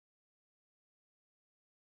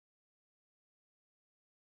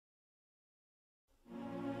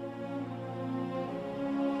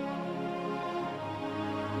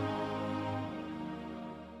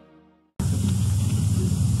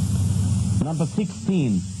Number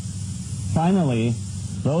 16. Finally,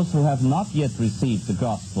 those who have not yet received the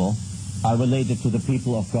gospel are related to the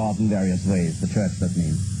people of God in various ways. The church, that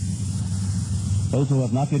means. Those who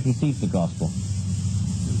have not yet received the gospel.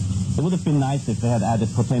 It would have been nice if they had added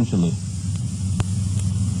potentially.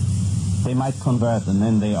 They might convert and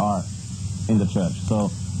then they are in the church.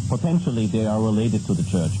 So potentially they are related to the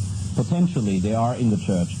church. Potentially they are in the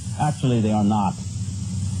church. Actually they are not.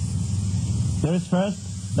 There is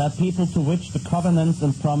first that people to which the covenants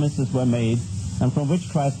and promises were made and from which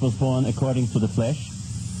Christ was born according to the flesh.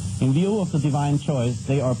 In view of the divine choice,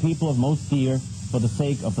 they are people of most dear for the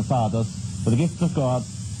sake of the fathers, for the gift of God,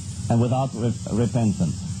 and without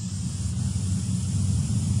repentance.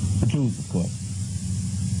 The Jews, of course.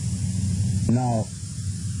 Now,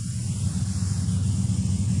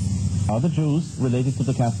 are the Jews related to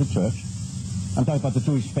the Catholic Church? I'm talking about the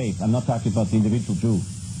Jewish faith. I'm not talking about the individual Jew.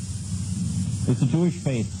 It's the Jewish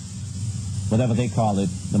faith, whatever they call it,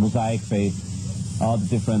 the Mosaic faith, all the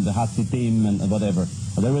different, the Hasidim and whatever.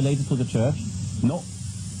 Are they related to the church? No,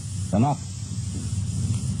 they're not.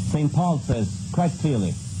 St. Paul says quite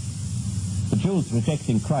clearly, the Jews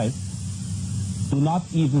rejecting Christ do not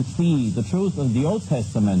even see the truth of the Old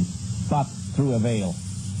Testament, but through a veil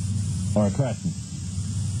or a curtain.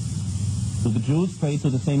 Do the Jews pray to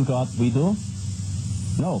the same God we do?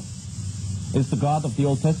 No. Is the God of the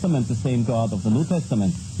Old Testament the same God of the New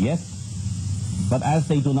Testament? Yes. But as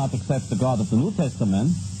they do not accept the God of the New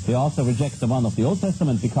Testament, they also reject the one of the Old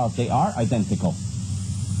Testament because they are identical.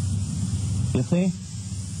 You see?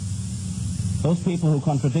 Those people who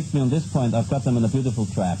contradict me on this point, I've got them in a beautiful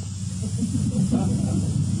trap.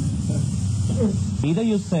 Either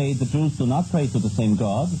you say the Jews do not pray to the same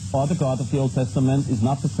God, or the God of the Old Testament is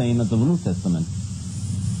not the same as the New Testament.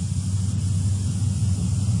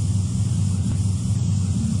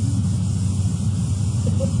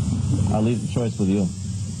 I'll leave the choice with you.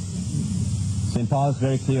 St. Paul is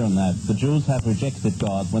very clear on that. The Jews have rejected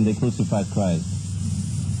God when they crucified Christ.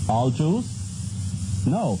 All Jews?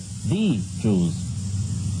 No, the Jews.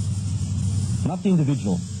 Not the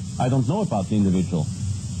individual. I don't know about the individual.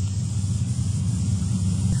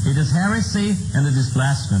 It is heresy and it is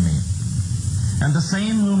blasphemy. And the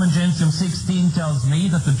same Lumen Gentium 16 tells me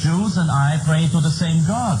that the Jews and I pray to the same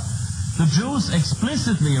God. The Jews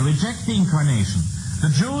explicitly reject the incarnation. The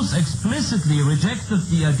Jews explicitly rejected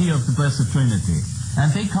the idea of the Blessed Trinity. And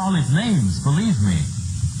they call it names, believe me,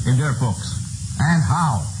 in their books. And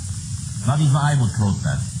how? Not even I would quote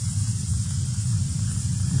that.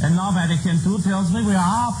 And now Vatican II tells me we are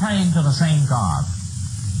all praying to the same God.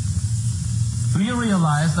 Do you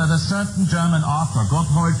realize that a certain German author,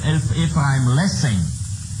 Gotthold Ephraim Lessing,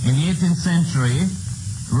 in the 18th century,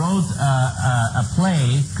 wrote a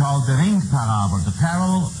play called The Ring Parable,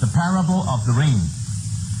 the Parable of the Ring,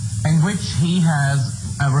 in which he has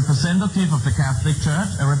a representative of the Catholic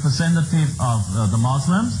Church, a representative of the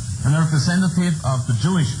Muslims, and a representative of the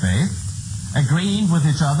Jewish faith, agreeing with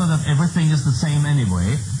each other that everything is the same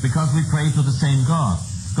anyway, because we pray to the same God.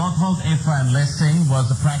 Gotthold Ephraim Lessing was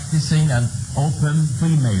a practicing and open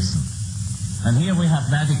Freemason. And here we have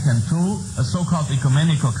Vatican II, a so-called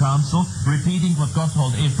ecumenical council, repeating what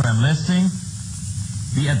Gotthold Ephraim Lessing,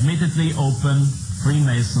 the admittedly open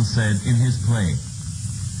Freemason, said in his play.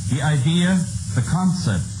 The idea, the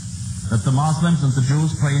concept, that the Muslims and the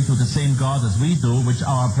Jews pray to the same God as we do, which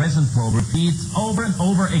our present Pope repeats over and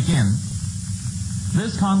over again,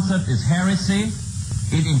 this concept is heresy,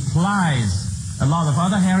 it implies a lot of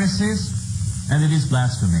other heresies, and it is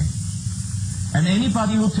blasphemy. And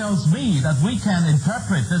anybody who tells me that we can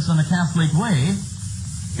interpret this in a Catholic way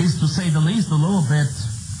is, to say the least, a little bit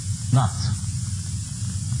nuts.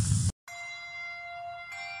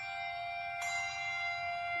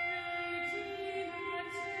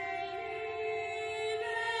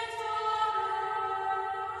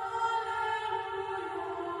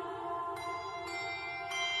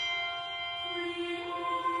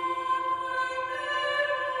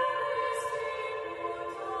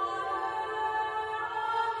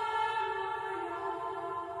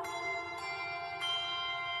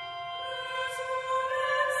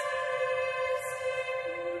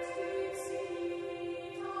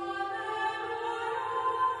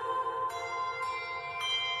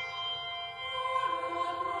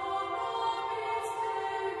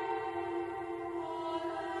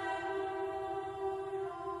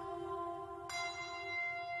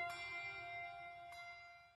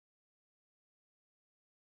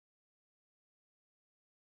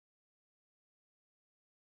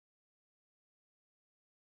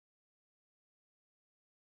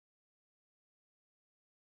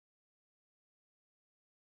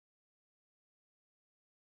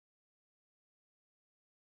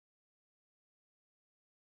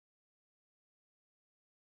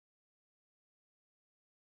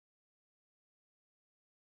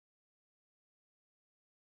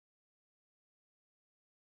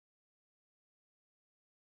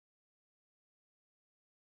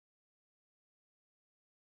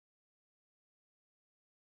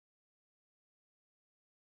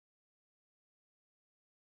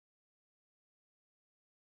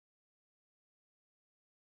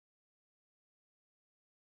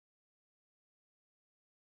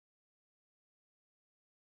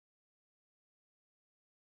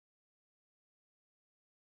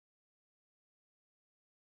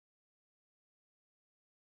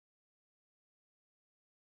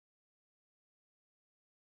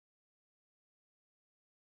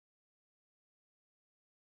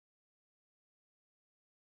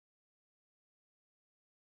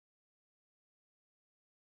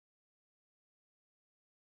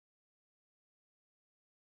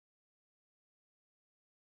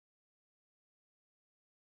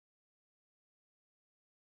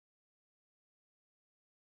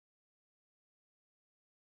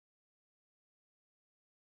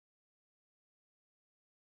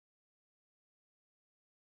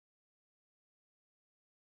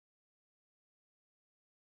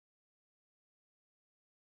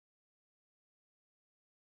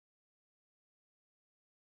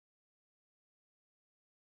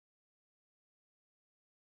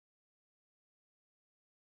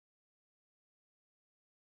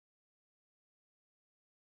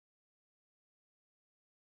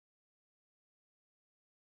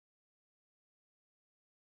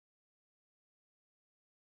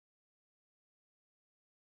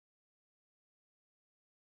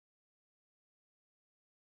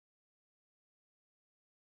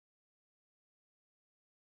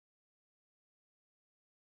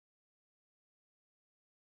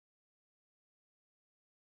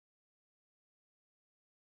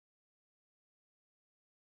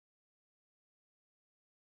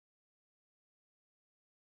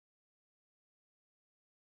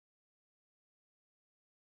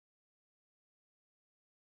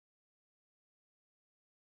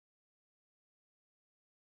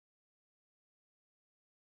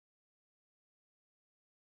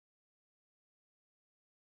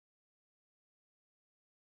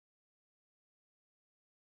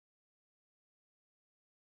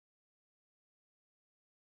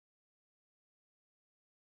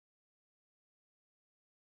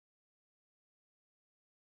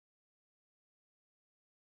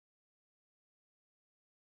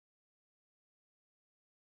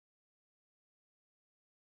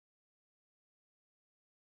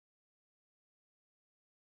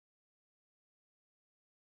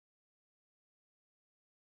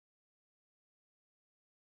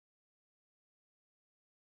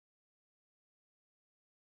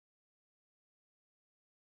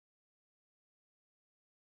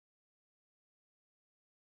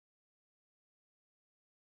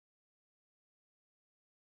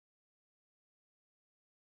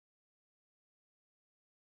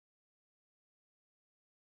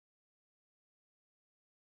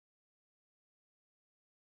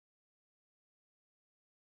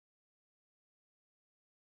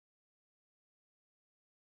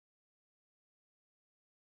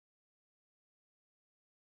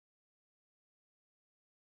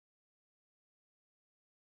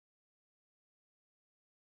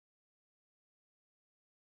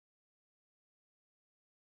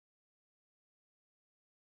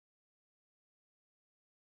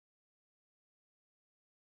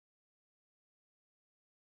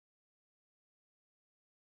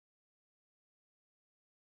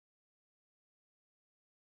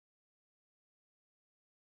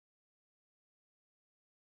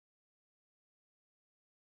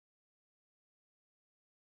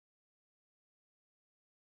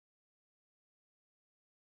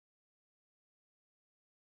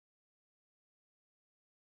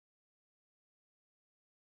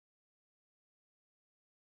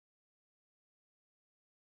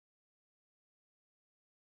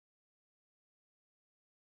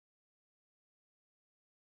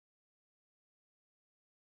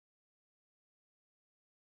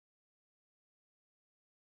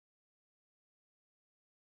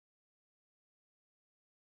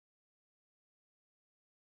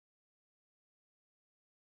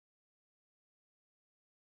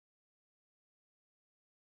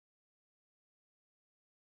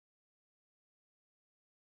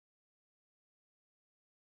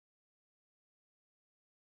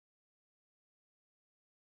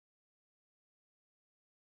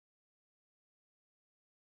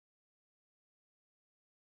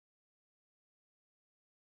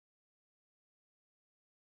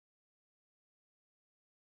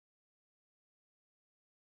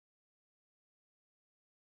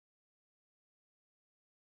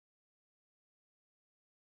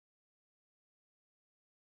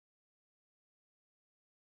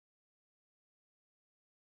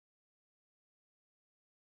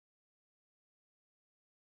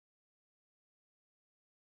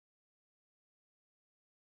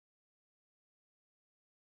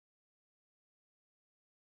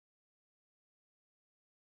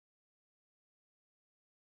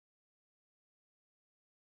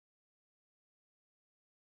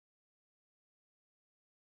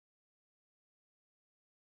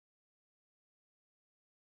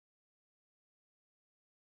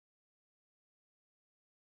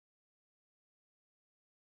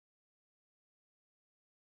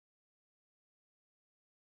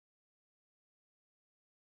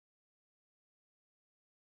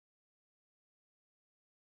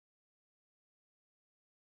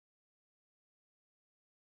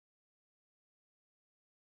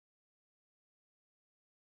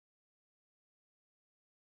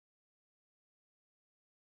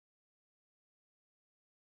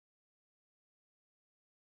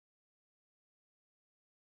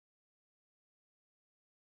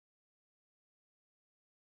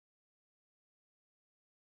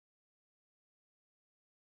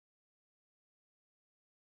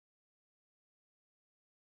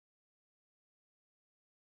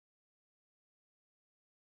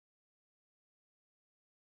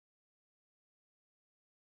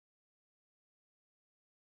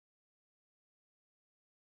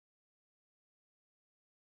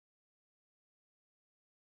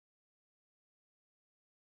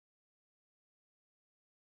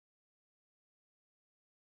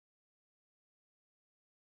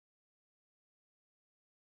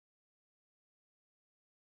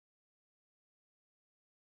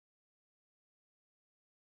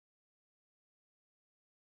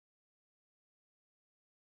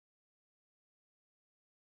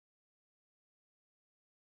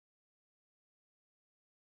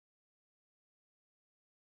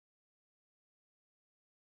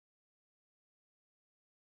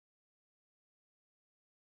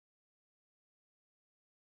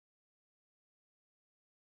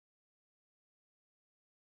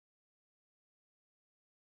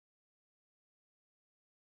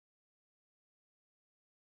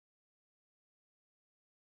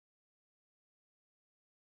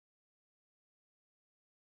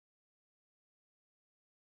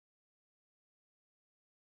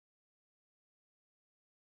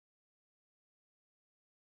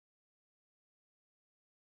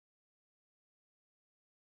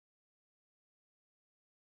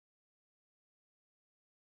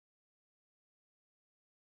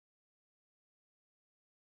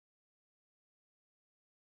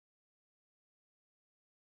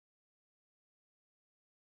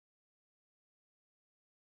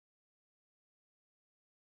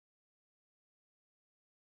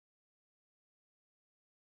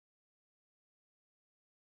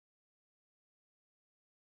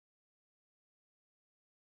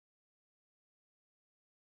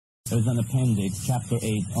 there is an appendix, chapter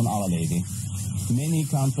 8, on Our Lady. Many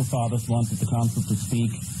council fathers wanted the council to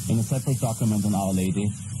speak in a separate document on Our Lady.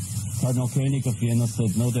 Cardinal Koenig of Vienna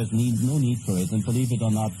said, no, there's no need for it. And believe it or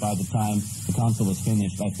not, by the time the council was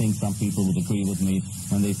finished, I think some people would agree with me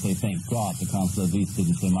when they say, thank God the council at least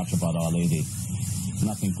didn't say much about Our Lady.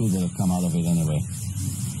 Nothing good would have come out of it anyway.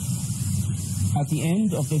 At the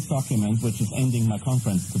end of this document, which is ending my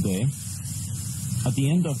conference today, at the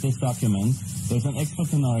end of this document, there's an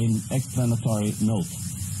explanatory note.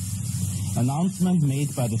 Announcement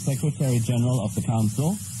made by the Secretary General of the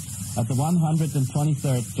Council at the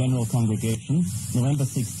 123rd General Congregation, November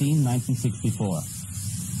 16, 1964.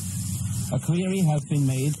 A query has been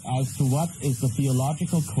made as to what is the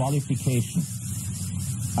theological qualification.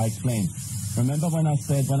 I explained. Remember when I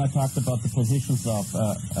talked about the positions of,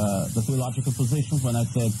 the theological positions, when I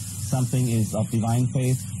said something is of divine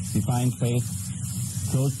faith, defined faith,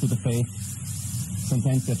 close to the faith,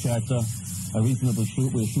 sententia certa, reasonably sure,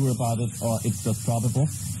 we're sure about it, or it's just probable.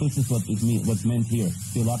 This is what's meant here,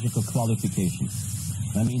 theological qualification.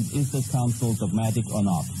 That means, is this council dogmatic or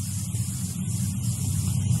not?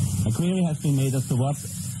 A query has been made as to what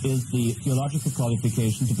is the theological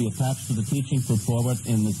qualification to be attached to the teaching put forward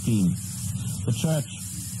in the scheme. The Church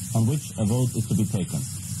on which a vote is to be taken.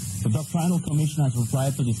 The Doctrinal Commission has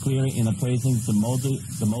replied to this query in appraising the modi,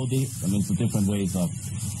 that means the different ways of,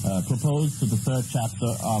 proposed to the third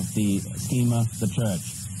chapter of the schema, the Church,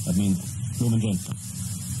 that means Lumen Gentium.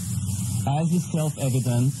 As is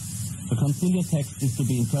self-evident, the conciliar text is to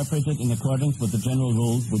be interpreted in accordance with the general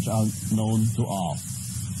rules which are known to all.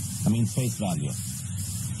 That means face value.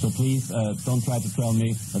 So please don't try to tell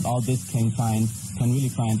me that all this can really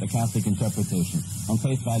find a Catholic interpretation. On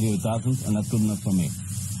face value it doesn't, and that's good enough for me.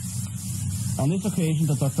 On this occasion,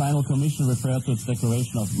 the Doctrinal Commission referred to its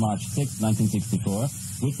declaration of March 6, 1964,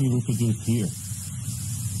 which we reproduced here.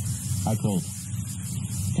 I quote,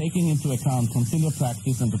 taking into account conciliar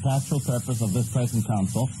practice and the pastoral purpose of this present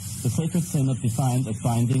council, the Sacred Synod defined as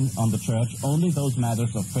binding on the Church only those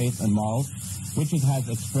matters of faith and morals which it has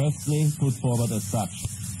expressly put forward as such.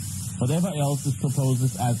 Whatever else it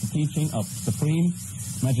proposes as the teaching of supreme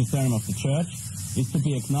magisterium of the Church is to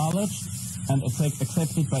be acknowledged and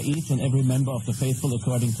accepted by each and every member of the faithful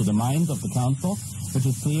according to the mind of the Council, which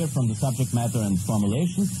is clear from the subject matter and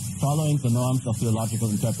formulation, following the norms of theological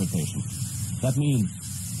interpretation. That means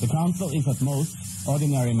the Council is at most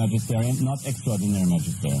ordinary magisterium, not extraordinary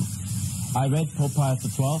magisterium. I read Pope Pius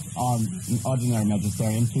XII on ordinary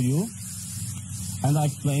magisterium to you, and I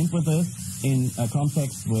explained with this in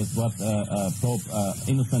context with what Pope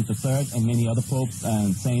Innocent III and many other popes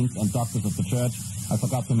and saints and doctors of the Church, I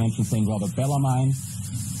forgot to mention St. Robert Bellarmine,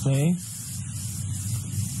 say.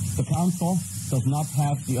 The Council does not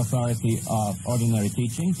have the authority of ordinary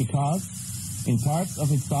teaching because in parts of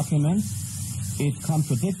its documents it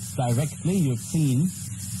contradicts directly. You've seen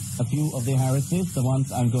a few of the heresies. The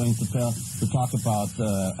ones I'm going to talk about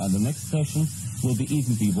on the next session will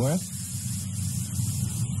even be worse.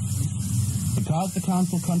 Because the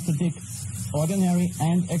Council contradicts ordinary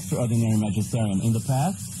and extraordinary magisterium in the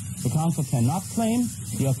past, the Council cannot claim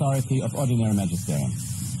the authority of ordinary magisterium.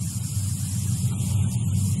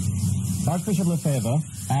 Archbishop Lefebvre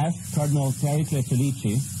asked Cardinal Pericle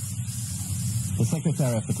Felici, the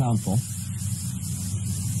Secretary of the Council,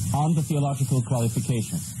 on the theological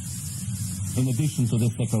qualification, in addition to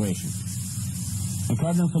this declaration. And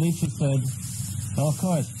Cardinal Felici said, well, of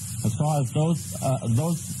course, as far as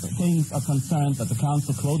those things are concerned that the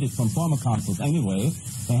Council quoted from former councils anyway,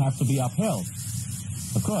 they have to be upheld.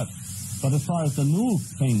 Of course. But as far as the new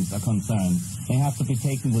things are concerned, they have to be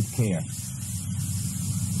taken with care.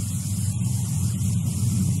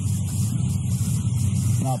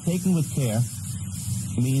 Now, taken with care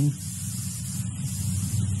means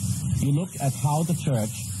you look at how the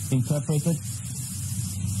Church interpreted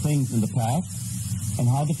things in the past and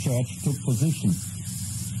how the Church took position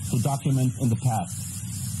to documents in the past.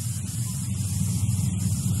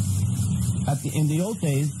 In the old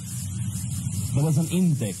days, there was an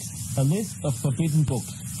index, a list of forbidden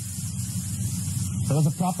books. There was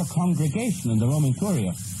a proper congregation in the Roman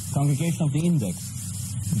Curia, Congregation of the Index,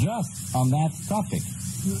 just on that topic.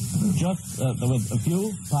 There was a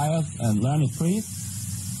few pious and learned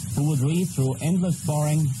priests who would read through endless,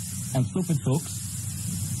 boring, and stupid books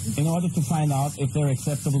in order to find out if they're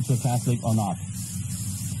acceptable to a Catholic or not.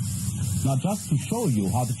 Now, just to show you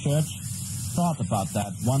how the Church thought about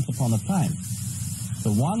that once upon a time,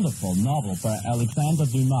 the wonderful novel by Alexandre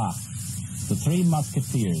Dumas, The Three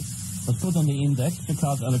Musketeers, was put on the index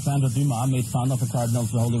because Alexandre Dumas made fun of a cardinal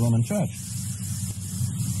of the Holy Roman Church.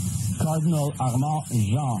 Cardinal Armand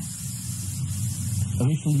Jean,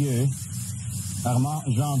 Richelieu, Armand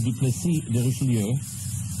Jean Duplessis de Richelieu,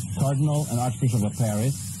 Cardinal and Archbishop of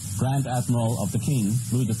Paris, Grand Admiral of the King,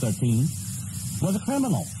 Louis XIII, was a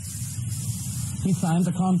criminal. He signed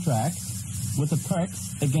a contract with the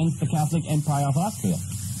Turks against the Catholic Empire of Austria.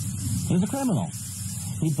 He was a criminal.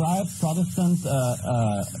 He bribed Protestant,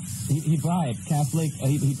 he bribed Catholic,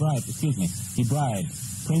 he bribed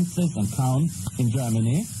princes and counts in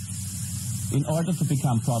Germany in order to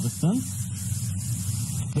become Protestant,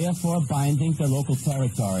 therefore binding their local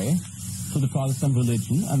territory to the Protestant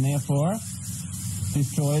religion, and therefore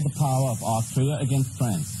destroy the power of Austria against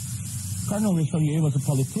France. Cardinal Richelieu was a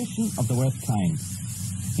politician of the worst kind.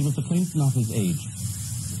 He was the Clinton of his age.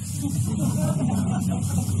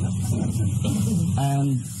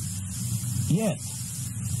 And yet,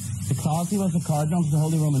 because he was a cardinal of the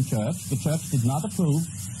Holy Roman Church, the Church did not approve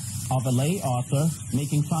of a lay author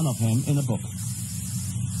making fun of him in a book.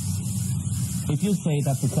 If you say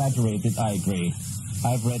that's exaggerated, I agree.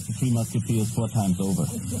 I've read The Three Musketeers 4 times over.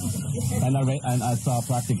 And I saw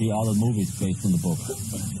practically all the movies based on the book.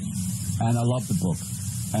 And I loved the book.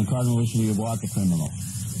 And Cardinal Richelieu was a criminal.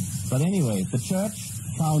 But anyway, the Church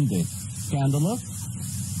found it scandalous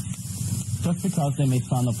just because they made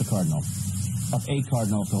fun of the cardinal, of a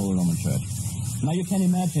cardinal of the Holy Roman Church. Now you can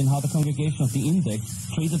imagine how the Congregation of the Index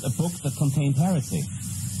treated a book that contained heresy.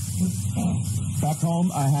 Back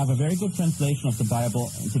home, I have a very good translation of the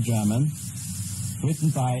Bible into German, written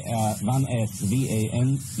by Van Hesse,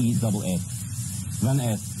 V-A-N-E-S-S. Van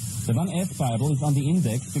Hesse. The Van Hesse Bible is on the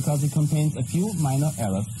Index because it contains a few minor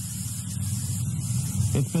errors.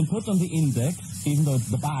 It's been put on the Index, even though it's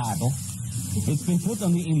the Bible, it's been put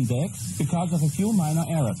on the Index because of a few minor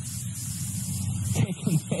errors. Take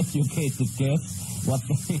an educated guess what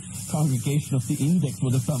the Congregation of the Index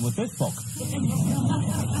would have done with this book.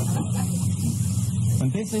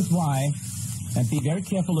 And this is why, and be very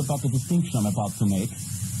careful about the distinction I'm about to make,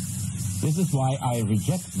 this is why I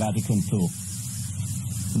reject Vatican II.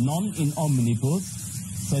 Non in omnibus,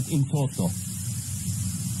 sed in toto.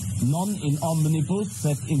 Non in omnibus,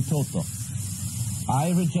 sed in toto.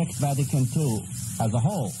 I reject Vatican II as a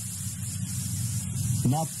whole,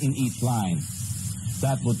 not in each line.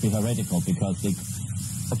 That would be heretical because they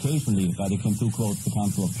occasionally Vatican II quotes the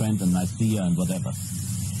Council of Trent and Nicaea and whatever.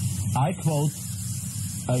 I quote,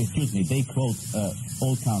 they quote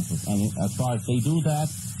old councils, and as far as they do that,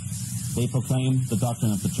 they proclaim the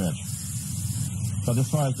doctrine of the Church. But as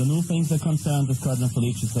far as the new things are concerned, as Cardinal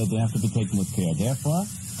Felici said, they have to be taken with care. Therefore,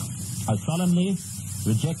 I solemnly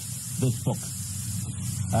reject this book.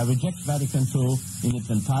 I reject Vatican II in its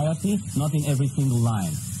entirety, not in every single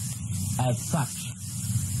line. As such,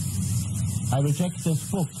 I reject this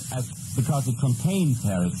book because it contains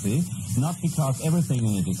heresy, not because everything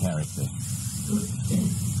in it is heresy.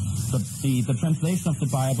 The translation of the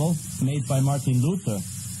Bible made by Martin Luther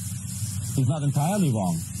is not entirely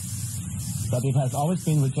wrong, but it has always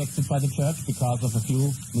been rejected by the Church because of a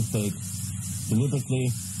few mistakes,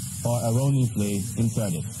 deliberately or erroneously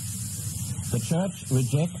inserted. The Church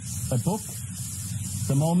rejects a book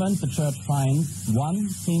the moment the Church finds one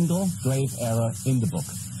single grave error in the book.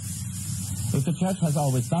 If the Church has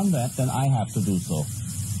always done that, then I have to do so.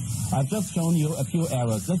 I've just shown you a few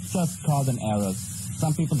errors. Let's just call them errors.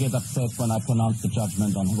 Some people get upset when I pronounce the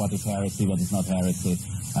judgment on what is heresy, what is not heresy.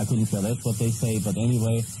 I couldn't care less what they say, but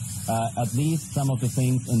anyway, at least some of the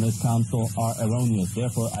things in this council are erroneous.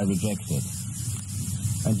 Therefore, I reject it.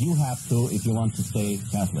 And you have to if you want to stay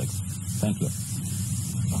Catholics. Thank you.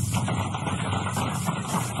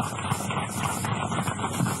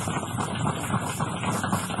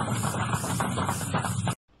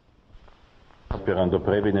 Aspirando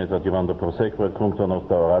prevines adjuvando prosequere cum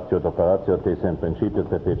nostra oratio d'operatio te sem principio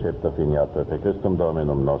te precepta finiato per Christum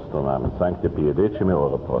Dominum nostrum. Amen. Sancte Pie Decime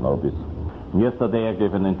ora pro nobis. Yesterday I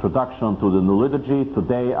gave an introduction to the new liturgy.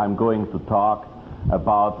 Today I'm going to talk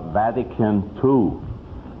about Vatican II.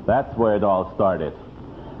 That's where it all started.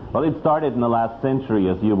 Well, it started in the last century,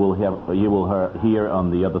 as you will hear on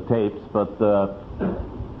the other tapes, but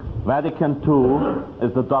Vatican II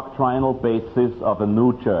is the doctrinal basis of a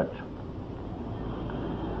new church.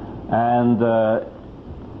 And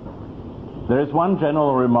there is one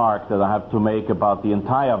general remark that I have to make about the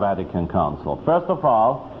entire Vatican Council. First of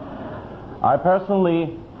all, I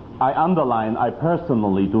personally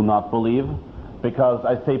do not believe, because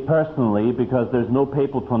I say personally because there's no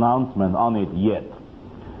papal pronouncement on it yet.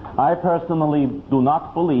 I personally do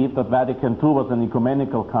not believe that Vatican II was an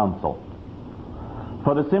ecumenical council,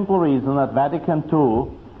 for the simple reason that Vatican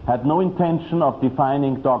II had no intention of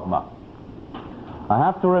defining dogma. I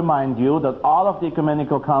have to remind you that all of the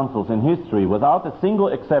ecumenical councils in history, without a single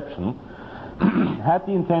exception, had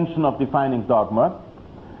the intention of defining dogma,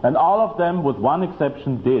 and all of them, with one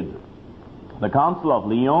exception, did. The Council of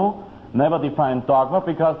Lyon never defined dogma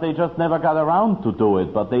because they just never got around to do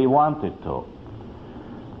it, but they wanted to.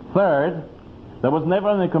 Third, there was never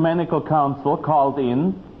an ecumenical council called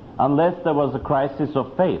in unless there was a crisis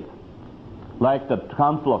of faith, like the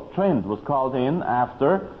Council of Trent was called in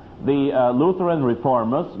after the Lutheran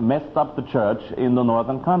reformers messed up the church in the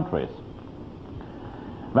northern countries.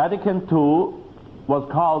 Vatican II was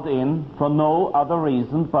called in for no other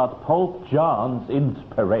reason but Pope John's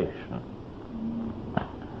inspiration.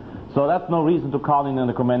 So that's no reason to call in an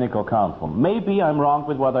ecumenical council. Maybe I'm wrong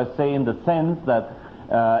with what I say in the sense that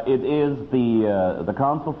it is the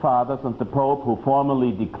Council Fathers and the Pope who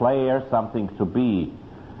formally declare something to be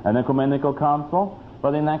an ecumenical council,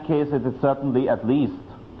 but in that case it is certainly, at least,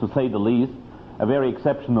 to say the least, a very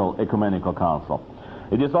exceptional ecumenical council.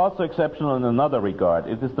 It is also exceptional in another regard.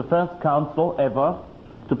 It is the first council ever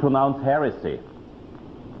to pronounce heresy.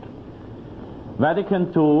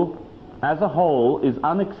 Vatican II, as a whole, is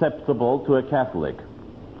unacceptable to a Catholic.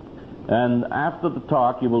 And after the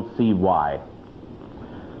talk, you will see why.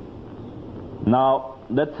 Now,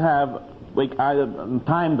 let's have...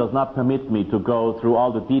 time does not permit me to go through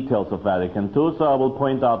all the details of Vatican II, so I will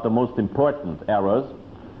point out the most important errors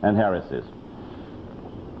and heresies.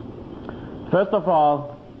 First of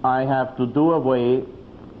all, I have to do away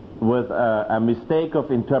with a mistake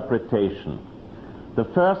of interpretation. The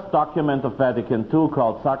first document of Vatican II,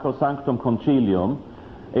 called Sacrosanctum Concilium,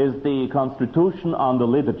 is the Constitution on the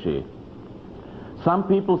Liturgy. Some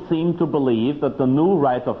people seem to believe that the new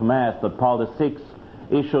rite of Mass that Paul VI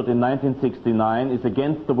issued in 1969 is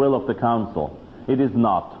against the will of the Council. It is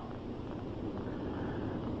not.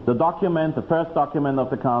 The document, the first document of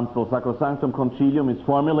the Council, Sacrosanctum Concilium, is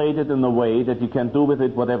formulated in a way that you can do with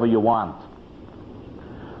it whatever you want.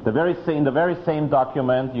 In the very same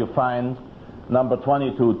document you find number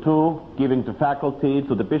 22.2, giving the faculty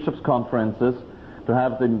to the bishops' conferences to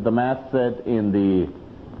have the Mass said in the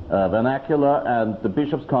vernacular, and the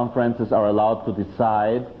bishops' conferences are allowed to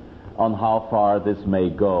decide on how far this may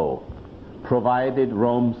go, provided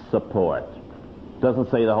Rome's support. It doesn't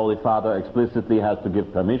say the Holy Father explicitly has to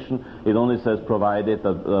give permission. It only says provided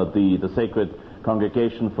that the sacred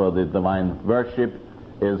congregation for the divine worship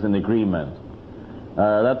is in agreement.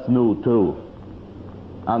 That's new too.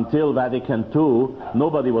 Until Vatican II,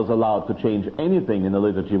 nobody was allowed to change anything in the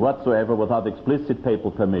liturgy whatsoever without explicit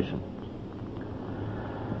papal permission.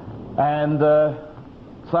 And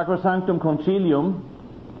Sacrosanctum Concilium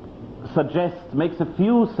makes a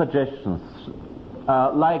few suggestions,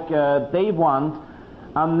 like they want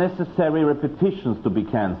unnecessary repetitions to be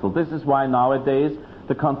cancelled. This is why nowadays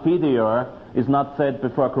the Confidior is not said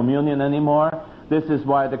before communion anymore. This is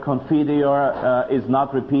why the Confidior is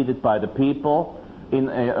not repeated by the people,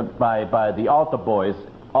 by the altar boys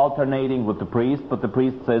alternating with the priest, but the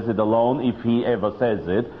priest says it alone if he ever says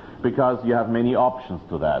it, because you have many options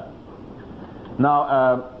to that.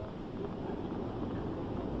 Now,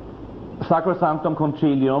 Sacrosanctum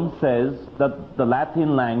Concilium says that the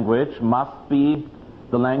Latin language must be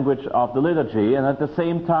the language of the liturgy, and at the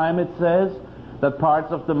same time it says that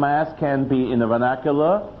parts of the Mass can be in the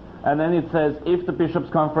vernacular, and then it says if the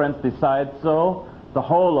Bishops' Conference decides so, the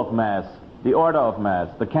whole of Mass, the order of Mass,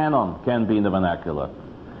 the canon, can be in the vernacular.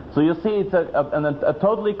 So you see, it's a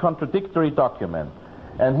totally contradictory document.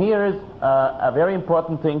 And here is a very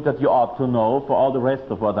important thing that you ought to know for all the rest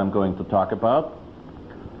of what I'm going to talk about.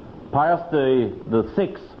 Pius VI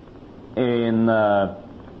in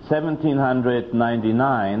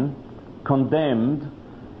 1799 condemned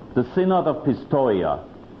the Synod of Pistoia.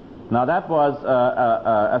 Now that was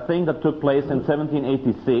a thing that took place in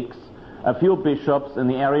 1786. A few bishops in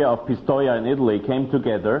the area of Pistoia in Italy came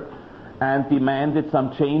together and demanded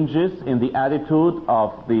some changes in the attitude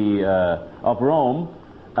of Rome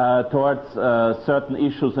towards certain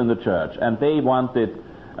issues in the church. And they wanted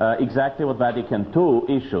exactly what Vatican II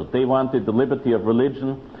issued. They wanted the liberty of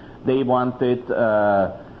religion. They wanted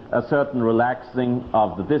a certain relaxing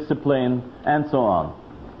of the discipline, and so on.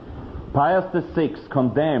 Pius VI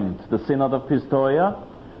condemned the Synod of Pistoia,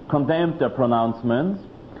 condemned their pronouncements,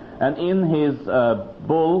 and in his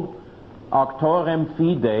bull, Auctorem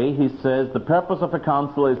Fidei, he says the purpose of a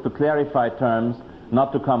council is to clarify terms,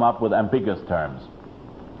 not to come up with ambiguous terms.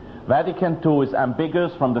 Vatican II is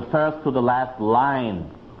ambiguous from the first to the last line.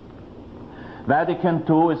 Vatican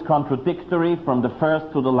II is contradictory from the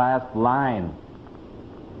first to the last line.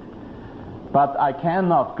 But I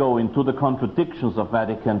cannot go into the contradictions of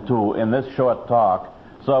Vatican II in this short talk,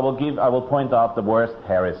 so I will point out the worst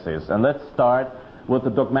heresies. And let's start with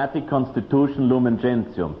the dogmatic constitution Lumen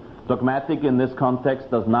Gentium. Dogmatic in this context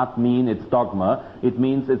does not mean it's dogma. It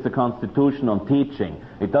means it's a constitution on teaching.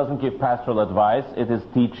 It doesn't give pastoral advice, it is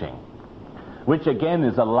teaching. Which again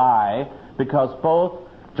is a lie, because both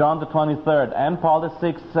John the 23rd and Paul the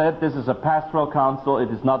 6th said this is a pastoral council, it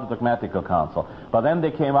is not a dogmatical council. But then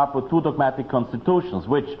they came up with two dogmatic constitutions,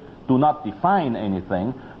 which do not define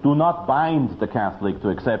anything, do not bind the Catholic to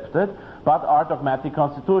accept it, but are dogmatic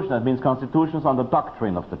constitutions. That means constitutions on the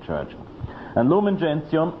doctrine of the Church. And Lumen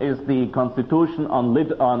Gentium is the constitution on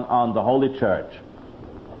the Holy Church.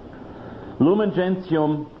 Lumen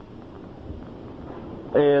Gentium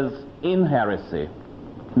is in heresy.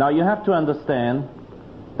 Now you have to understand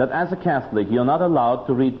that as a Catholic you're not allowed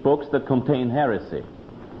to read books that contain heresy.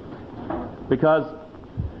 Because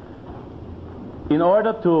in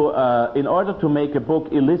order to make a book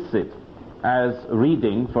illicit as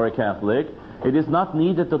reading for a Catholic, it is not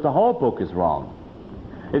needed that the whole book is wrong.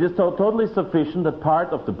 It is totally sufficient that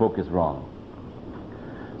part of the book is wrong.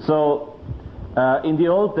 So, in the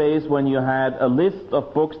old days when you had a list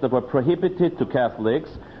of books that were prohibited to Catholics,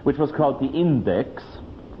 which was called the Index,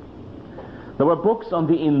 there were books on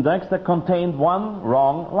the Index that contained one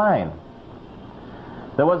wrong line.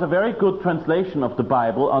 There was a very good translation of the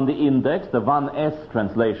Bible on the Index, the Fr Hesse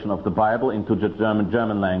translation of the Bible into the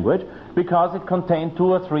German language, because it contained 2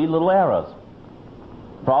 or 3 little errors.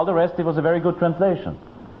 For all the rest, it was a very good translation.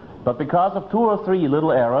 But because of 2 or 3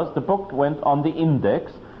 little errors, the book went on the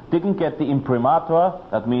Index, didn't get the imprimatur,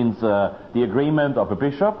 that means the agreement of a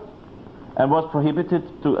bishop, and was prohibited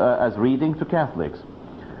as reading to Catholics.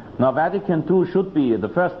 Now, Vatican II should be the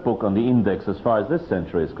first book on the Index as far as this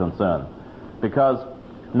century is concerned, because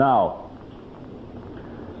now,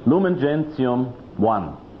 Lumen Gentium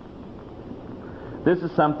 1. This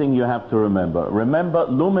is something you have to remember. Remember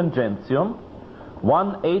Lumen Gentium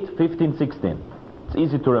 1, 8, 15, 16. It's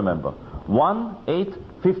easy to remember. 1, 8,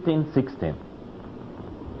 15, 16.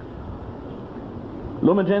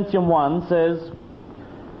 Lumen Gentium 1 says,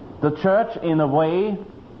 the Church is in a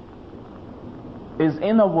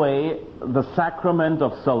way the sacrament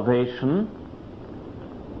of salvation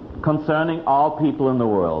concerning all people in the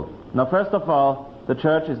world. Now, first of all, the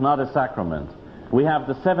Church is not a sacrament. We have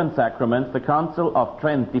the 7 sacraments. The Council of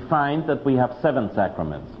Trent defined that we have 7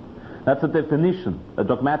 sacraments. That's a definition, a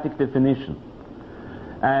dogmatic definition.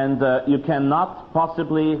 And you cannot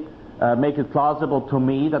possibly make it plausible to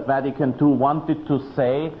me that Vatican II wanted to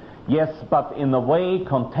say, yes, but in a way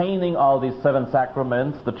containing all these 7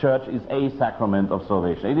 sacraments, the Church is a sacrament of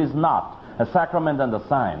salvation. It is not a sacrament and a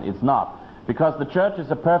sign. It's not. Because the Church is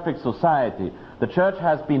a perfect society. The Church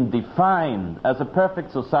has been defined as a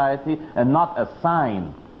perfect society and not a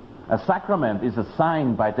sign. A sacrament is a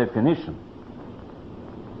sign by definition.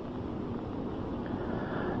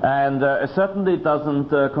 And it certainly doesn't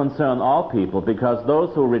concern all people, because those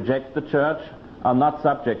who reject the Church are not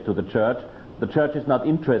subject to the Church. The Church is not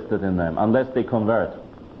interested in them unless they convert.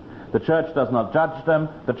 The Church does not judge them.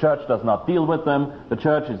 The Church does not deal with them. The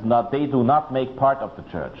Church is not, they do not make part of the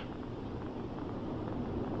Church.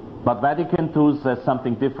 But Vatican II says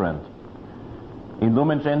something different. In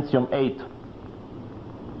Lumen Gentium 8,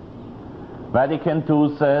 Vatican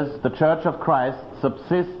II says the Church of Christ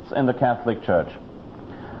subsists in the Catholic Church.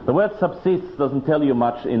 The word subsists doesn't tell you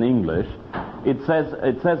much in English. It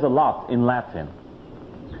says a lot in Latin.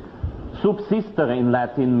 Subsistere in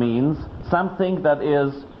Latin means something that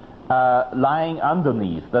is lying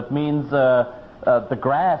underneath. That means the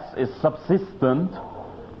grass is subsistent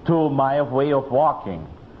to my way of walking.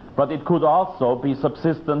 But it could also be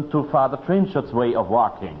subsistent to Father Trinchet's way of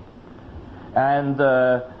walking, and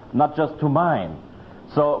not just to mine.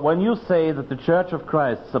 So when you say that the Church of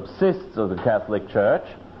Christ subsists of the Catholic Church,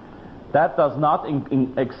 that does not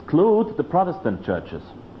exclude the Protestant churches.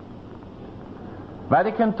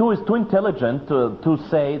 Vatican II is too intelligent to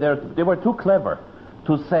say, they were too clever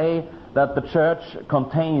to say that the Church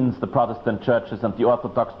contains the Protestant churches and the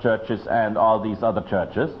Orthodox churches and all these other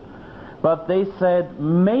churches. But they said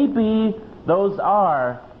maybe those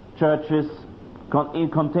are churches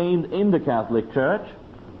contained in the Catholic Church,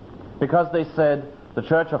 because they said the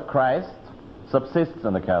Church of Christ subsists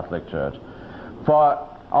in the Catholic Church. For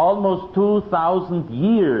almost 2,000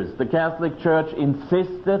 years, the Catholic Church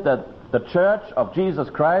insisted that the Church of Jesus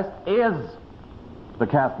Christ is the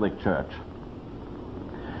Catholic Church.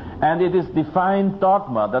 And it is defined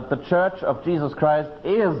dogma that the Church of Jesus Christ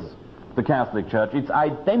is the Catholic Church. It's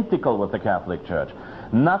identical with the Catholic Church.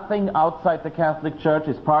 Nothing outside the Catholic Church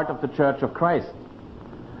is part of the Church of Christ.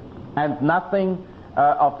 And nothing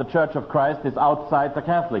of the Church of Christ is outside the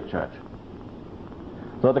Catholic Church.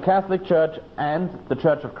 So the Catholic Church and the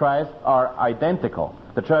Church of Christ are identical.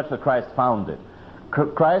 The Church that Christ founded.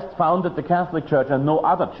 Christ founded the Catholic Church and no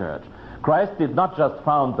other church. Christ did not just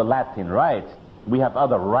found the Latin Rite. We have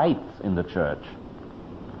other rites in the church.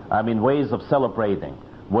 I mean, ways of celebrating,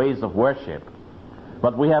 ways of worship.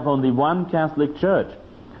 But we have only one Catholic Church.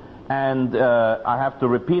 And I have to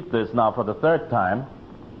repeat this now for the third time.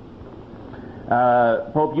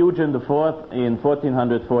 Pope Eugene IV in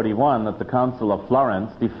 1441 at the Council of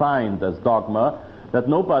Florence defined as dogma that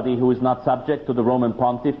nobody who is not subject to the Roman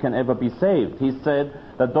Pontiff can ever be saved. He said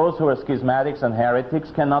that those who are schismatics and heretics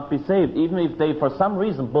cannot be saved, even if they for some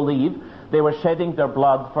reason believe they were shedding their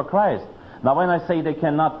blood for Christ. Now when I say they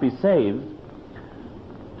cannot be saved,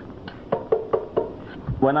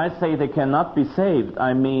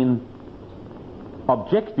 I mean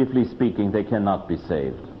objectively speaking they cannot be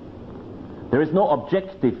saved. There is no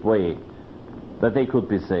objective way that they could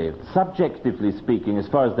be saved. Subjectively speaking, as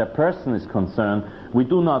far as their person is concerned, we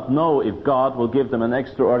do not know if God will give them an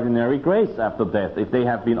extraordinary grace after death, if they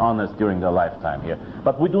have been honest during their lifetime here.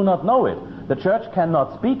 But we do not know it. The church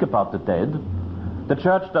cannot speak about the dead. The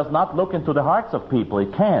church does not look into the hearts of people.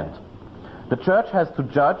 It can't. The church has to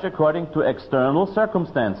judge according to external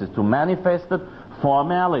circumstances, to manifested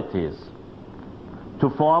formalities, to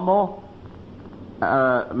formal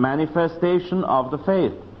manifestation of the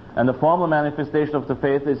faith. And the formal manifestation of the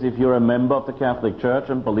faith is if you're a member of the Catholic Church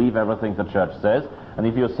and believe everything the Church says, and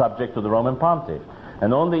if you're subject to the Roman Pontiff.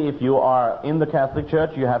 And only if you are in the Catholic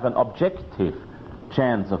Church you have an objective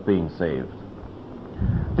chance of being saved.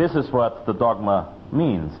 This is what the dogma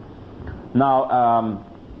means. Now,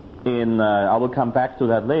 I will come back to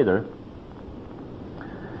that later.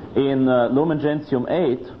 In Lumen Gentium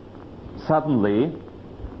 8, suddenly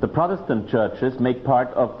the Protestant churches make part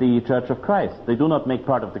of the Church of Christ. They do not make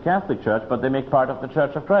part of the Catholic Church, but they make part of the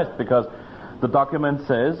Church of Christ, because the document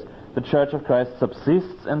says the Church of Christ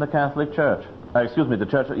subsists in the Catholic Church. The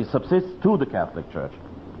Church subsists to the Catholic Church.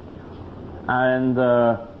 And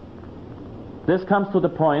this comes to the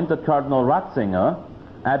point that Cardinal Ratzinger,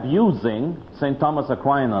 abusing St. Thomas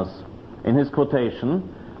Aquinas in his quotation,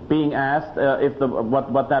 being asked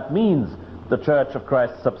what that means, the Church of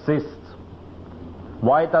Christ subsists.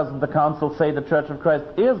 Why doesn't the Council say the Church of Christ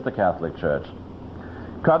is the Catholic Church?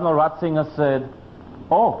 Cardinal Ratzinger said,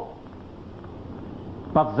 oh,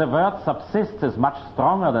 but the word subsists is much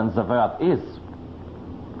stronger than the word is.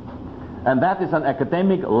 And that is an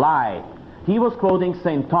academic lie. He was quoting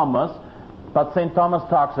St. Thomas, but St. Thomas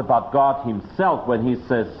talks about God himself when he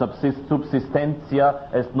says subsistentia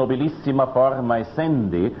est nobilissima forma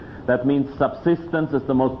essendi. That means subsistence is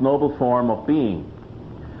the most noble form of being.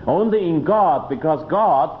 Only in God, because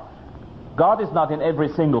God is not in every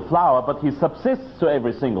single flower, but he subsists to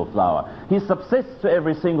every single flower. He subsists to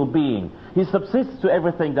every single being. He subsists to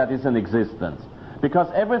everything that is in existence.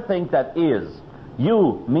 Because everything that is,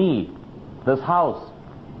 you, me, this house,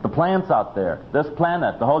 the plants out there, this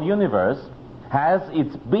planet, the whole universe, has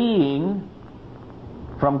its being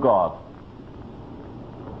from God.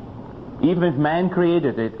 Even if man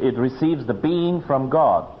created it, it receives the being from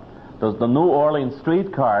God. The New Orleans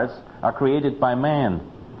streetcars are created by man,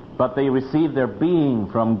 but they receive their being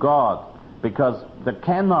from God, because there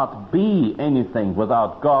cannot be anything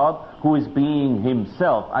without God, who is being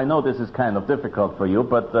himself. I know this is kind of difficult for you,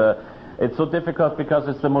 but it's so difficult because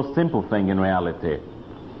it's the most simple thing in reality.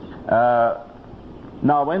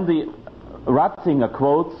 Now, when the Ratzinger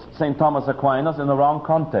quotes St. Thomas Aquinas in the wrong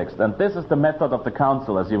context, and this is the method of the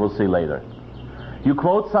Council, as you will see later. You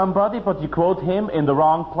quote somebody, but you quote him in the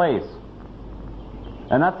wrong place.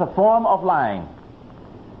 And that's a form of lying.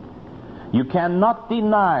 You cannot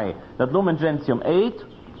deny that Lumen Gentium 8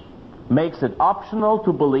 makes it optional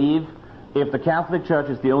to believe if the Catholic Church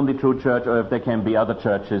is the only true church, or if there can be other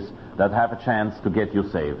churches that have a chance to get you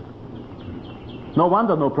saved. No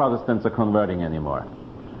wonder no Protestants are converting anymore.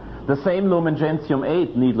 The same Lumen Gentium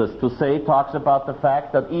 8, needless to say, talks about the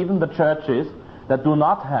fact that even the churches that do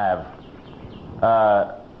not have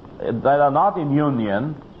that are not in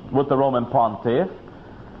union with the Roman Pontiff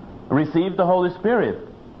receive the Holy Spirit.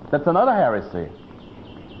 That's another heresy.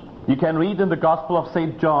 You can read in the Gospel of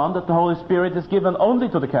St. John that the Holy Spirit is given only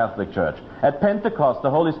to the Catholic Church. At Pentecost, the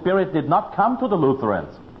Holy Spirit did not come to the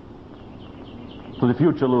Lutherans, to the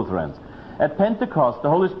future Lutherans. At Pentecost, the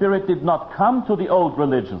Holy Spirit did not come to the old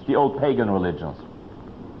religions, the old pagan religions.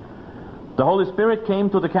 The Holy Spirit came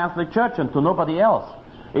to the Catholic Church and to nobody else.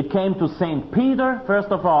 It came to St. Peter, first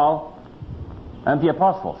of all, and the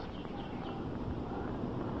apostles.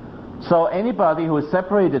 So anybody who is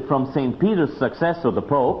separated from St. Peter's successor, the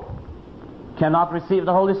Pope, cannot receive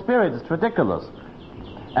the Holy Spirit. It's ridiculous.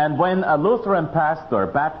 And when a Lutheran pastor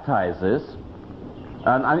baptizes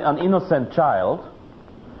an innocent child,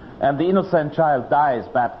 and the innocent child dies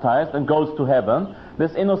baptized and goes to heaven,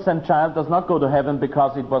 this innocent child does not go to heaven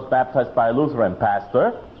because it was baptized by a Lutheran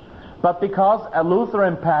pastor, but because a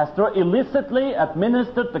Lutheran pastor illicitly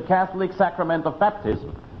administered the Catholic sacrament of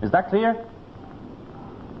baptism. Is that clear?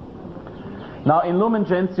 Now in Lumen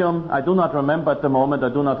Gentium, I do not remember at the moment, I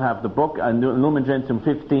do not have the book, in Lumen Gentium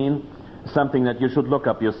 15, something that you should look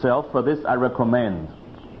up yourself. For this I recommend.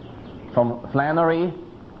 From Flannery,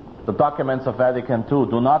 the Documents of Vatican II.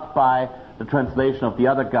 Do not buy the translation of the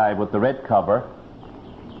other guy with the red cover.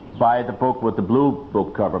 Buy the book with the blue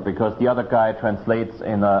book cover, because the other guy translates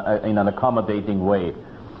in an accommodating way.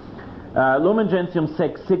 Lumen Gentium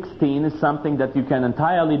 16 is something that you can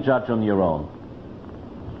entirely judge on your own.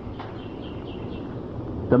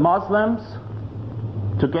 The Muslims,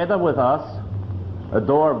 together with us,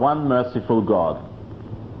 adore one merciful God.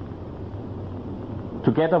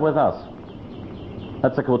 Together with us.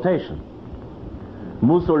 That's a quotation.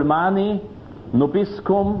 Musulmani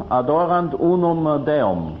nobiscum adorant unum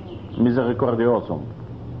Deum misericordiosum,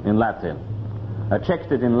 in Latin. I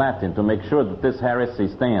checked it in Latin to make sure that this heresy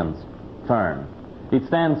stands firm. It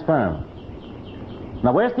stands firm.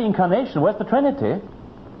 Now where's the incarnation? Where's the Trinity?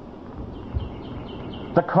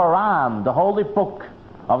 The Quran, the holy book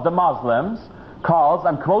of the Muslims, calls,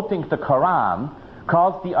 I'm quoting the Quran,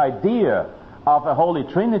 calls the idea of a Holy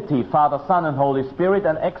Trinity, Father, Son, and Holy Spirit,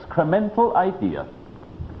 an excremental idea.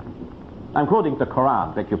 I'm quoting the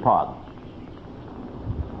Quran, beg your pardon.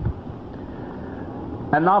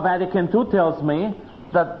 And now Vatican II tells me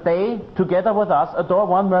that they, together with us, adore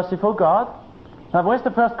one merciful God. Now where's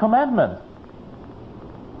the first commandment?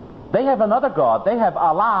 They have another God. They have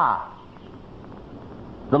Allah.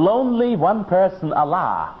 The lonely one person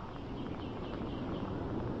Allah.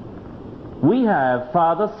 We have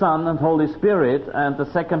Father, Son, and Holy Spirit, and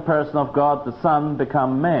the second person of God, the Son,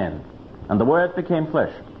 become man. And the Word became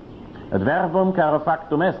flesh. Et verbum caro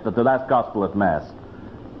factum est, at the last Gospel at Mass.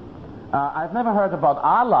 I've never heard about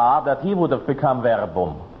Allah that he would have become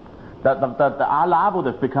verbum. That Allah would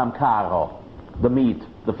have become caro, the meat,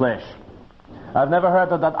 the flesh. I've never heard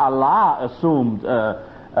that Allah assumed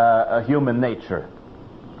a human nature.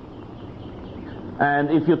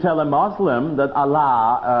 And if you tell a Muslim that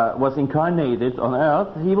Allah was incarnated on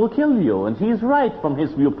earth, he will kill you. And he is right from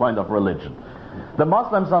his viewpoint of religion. The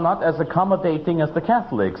Muslims are not as accommodating as the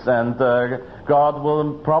Catholics, and God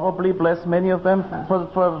will probably bless many of them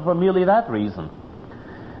for merely that reason.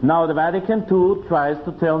 Now the Vatican II tries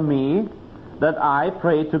to tell me that I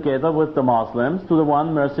pray together with the Muslims to the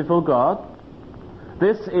one merciful God.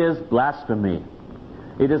 This is blasphemy.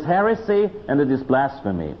 It is heresy and it is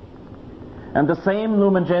blasphemy. And the same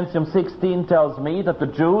Lumen Gentium 16 tells me that the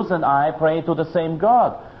Jews and I pray to the same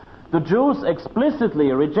God. The Jews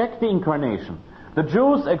explicitly reject the incarnation. The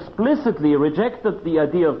Jews explicitly rejected the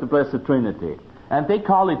idea of the Blessed Trinity. And they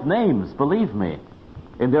call it names, believe me,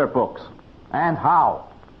 in their books. And how?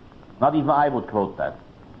 Not even I would quote that.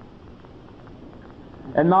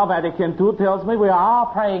 And now Vatican II tells me we are all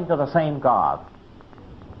praying to the same God.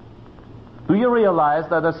 Do you realize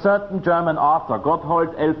that a certain German author,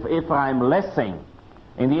 Gotthold Ephraim Lessing,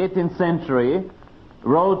 in the 18th century,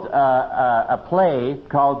 wrote a play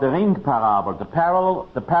called The Ring Parable,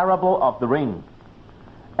 the parable of the ring,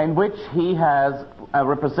 in which he has a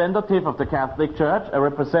representative of the Catholic Church, a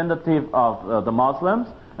representative of the Muslims,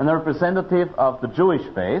 and a representative of the Jewish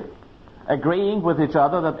faith, agreeing with each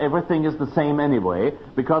other that everything is the same anyway,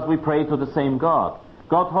 because we pray to the same God.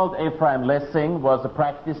 Gotthold Ephraim Lessing was a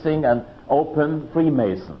practicing and open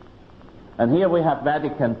Freemason. And here we have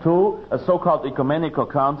Vatican II, a so-called ecumenical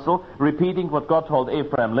council, repeating what Gotthold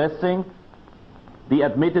Ephraim Lessing, the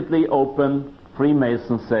admittedly open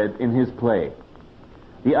Freemason, said in his play.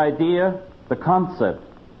 The idea, the concept,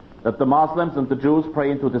 that the Muslims and the Jews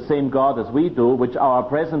pray into the same God as we do, which our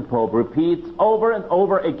present Pope repeats over and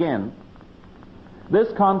over again, this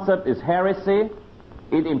concept is heresy.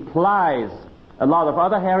 It implies a lot of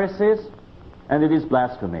other heresies, and it is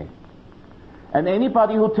blasphemy. And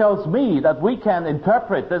anybody who tells me that we can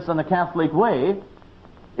interpret this in a Catholic way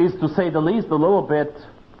is, to say the least, a little bit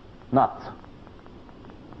nuts.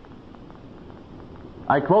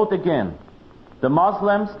 I quote again, the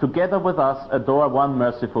Muslims, together with us, adore one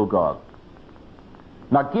merciful God.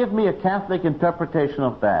 Now give me a Catholic interpretation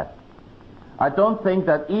of that. I don't think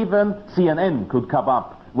that even CNN could come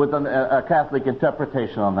up with a Catholic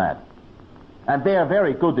interpretation on that. And they are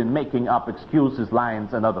very good in making up excuses,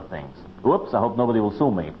 lines, and other things. Whoops, I hope nobody will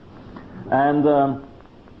sue me. And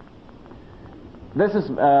this is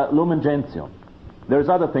Lumen Gentium. There's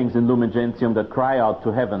other things in Lumen Gentium that cry out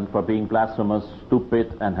to heaven for being blasphemous,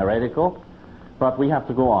 stupid, and heretical, but we have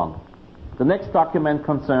to go on. The next document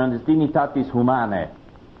concerned is Dignitatis Humanae,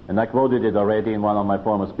 and I quoted it already in one of my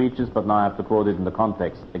former speeches, but now I have to quote it in the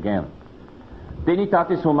context again.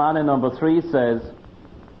 Dignitatis Humanae number 3 says,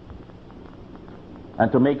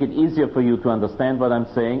 and to make it easier for you to understand what I'm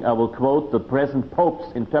saying, I will quote the present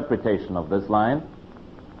Pope's interpretation of this line,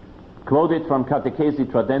 quote it from Catechesi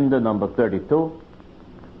Tradende number 32,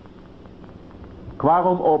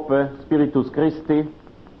 Quarum ope Spiritus Christi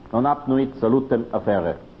non apnuit salutem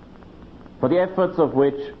afferre. For the efforts of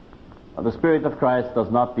which the Spirit of Christ does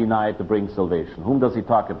not deny to bring salvation. Whom does he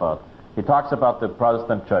talk about? He talks about the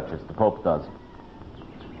Protestant churches, the Pope does.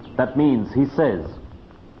 That means, he says,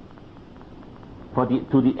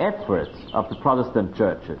 to the efforts of the Protestant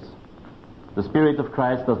churches, the Spirit of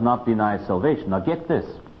Christ does not deny salvation. Now get this.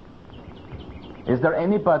 Is there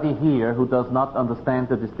anybody here who does not understand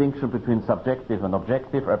the distinction between subjective and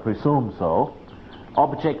objective? I presume so.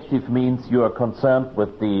 Objective means you are concerned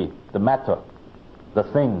with the matter, the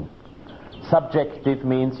thing. Subjective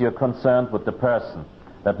means you're concerned with the person.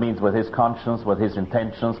 That means with his conscience, with his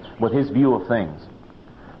intentions, with his view of things.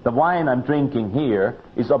 The wine I'm drinking here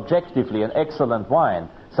is objectively an excellent wine.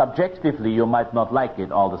 Subjectively, you might not like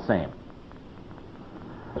it all the same.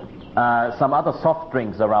 Some other soft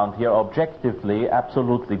drinks around here, objectively,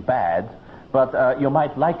 absolutely bad, but you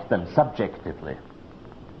might like them subjectively.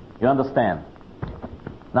 You understand?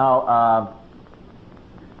 Now,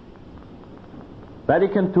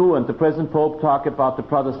 Vatican II and the present Pope talk about the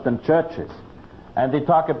Protestant churches, and they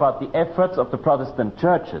talk about the efforts of the Protestant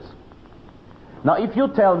churches. Now, if you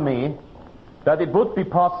tell me that it would be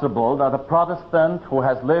possible that a Protestant who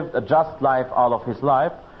has lived a just life all of his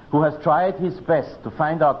life, who has tried his best to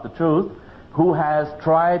find out the truth, who has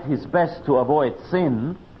tried his best to avoid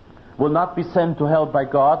sin, will not be sent to hell by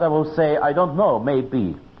God, I will say, I don't know,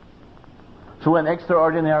 maybe. Through an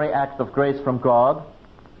extraordinary act of grace from God,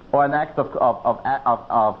 or an act of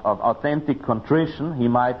authentic contrition, he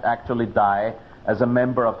might actually die as a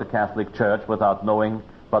member of the Catholic Church without knowing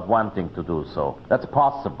but wanting to do so. That's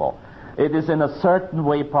possible. It is in a certain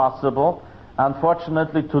way possible.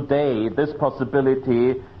 Unfortunately, today, this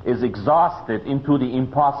possibility is exhausted into the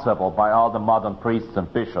impossible by all the modern priests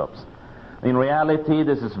and bishops. In reality,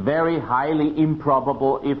 this is very highly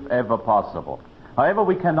improbable, if ever possible. However,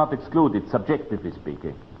 we cannot exclude it, subjectively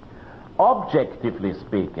speaking. Objectively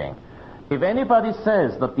speaking, if anybody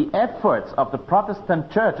says that the efforts of the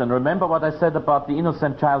Protestant church, and remember what I said about the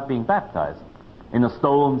innocent child being baptized in a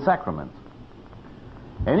stolen sacrament,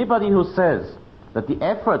 anybody who says that the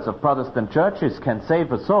efforts of Protestant churches can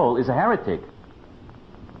save a soul is a heretic.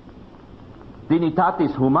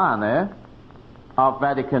 Dignitatis Humanae of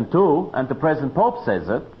Vatican II, and the present Pope says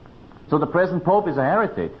it, so the present Pope is a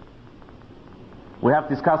heretic. We have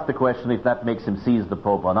discussed the question if that makes him seize the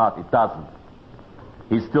Pope or not. It doesn't.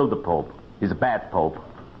 He's still the Pope. He's a bad Pope.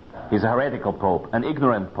 He's a heretical Pope, an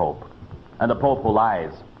ignorant Pope, and a Pope who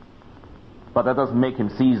lies. But that doesn't make him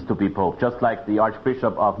cease to be Pope. Just like the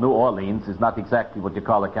Archbishop of New Orleans is not exactly what you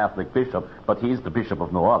call a Catholic bishop, but he is the Bishop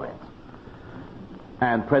of New Orleans.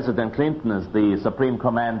 And President Clinton is the Supreme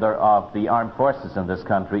Commander of the armed forces in this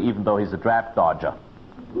country, even though he's a draft dodger.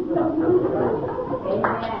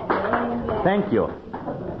 Thank you.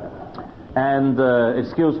 And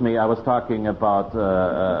excuse me, I was talking about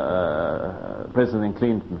President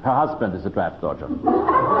Clinton. Her husband is a draft dodger.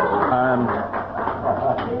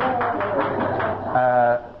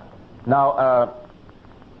 Now,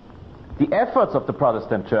 the efforts of the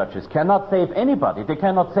Protestant churches cannot save anybody. They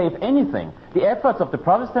cannot save anything. The efforts of the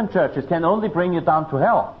Protestant churches can only bring you down to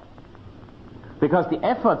hell. Because the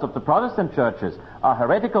efforts of the Protestant churches are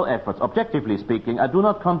heretical efforts, objectively speaking. I do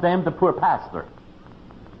not condemn the poor pastor.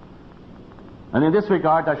 And in this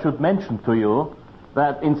regard, I should mention to you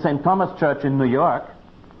that in St. Thomas Church in New York,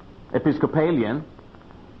 Episcopalian,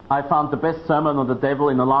 I found the best sermon on the devil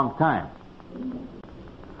in a long time.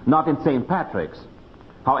 Not in St. Patrick's.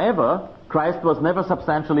 However, Christ was never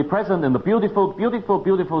substantially present in the beautiful, beautiful,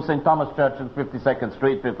 beautiful St. Thomas Church on 52nd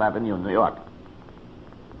Street, 5th Avenue, New York.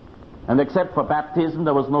 And except for baptism,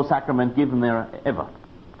 there was no sacrament given there ever.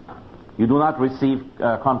 You do not receive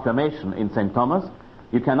confirmation in St. Thomas.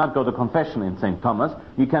 You cannot go to confession in St. Thomas.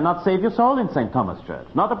 You cannot save your soul in St. Thomas Church,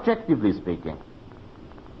 not objectively speaking.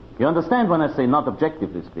 You understand when I say not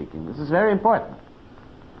objectively speaking? This is very important.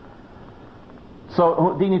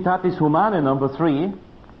 So, Dignitatis Humanae number 3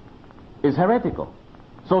 is heretical.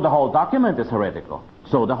 So the whole document is heretical.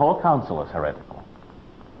 So the whole council is heretical.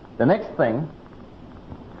 The next thing,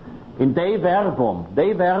 in Dei Verbum.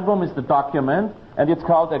 Dei Verbum is the document, and it's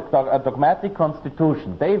called a dogmatic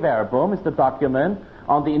constitution. Dei Verbum is the document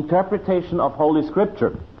on the interpretation of Holy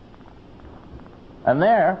Scripture. And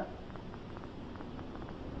there,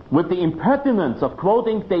 with the impertinence of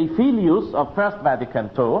quoting De Filius of First Vatican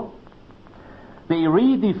II, they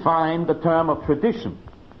redefine the term of tradition.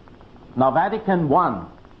 Now, Vatican I,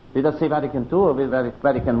 did I say Vatican II or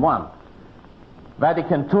Vatican I?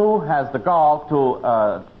 Vatican II has the gall to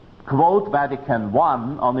quote Vatican I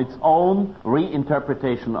on its own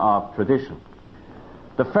reinterpretation of tradition.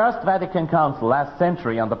 The First Vatican Council last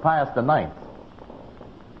century under Pius IX,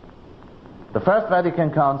 the First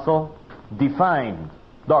Vatican Council defined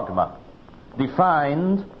dogma,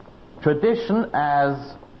 defined tradition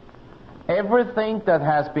as everything that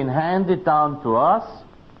has been handed down to us,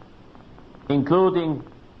 including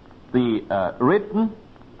the written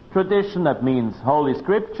tradition, that means Holy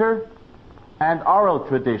Scripture, and oral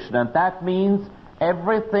tradition, and that means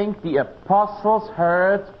everything the apostles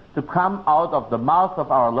heard to come out of the mouth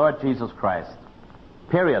of our Lord Jesus Christ.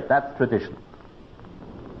 Period. That's tradition.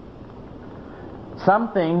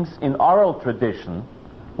 Some things in oral tradition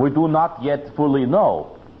we do not yet fully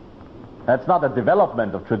know. That's not a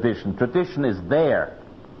development of tradition. Tradition is there.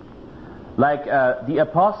 Like the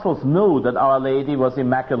apostles knew that Our Lady was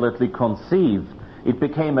immaculately conceived. It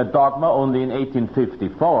became a dogma only in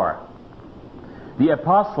 1854. The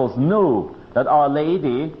apostles knew that Our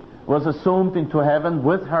Lady was assumed into heaven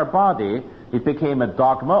with her body. It became a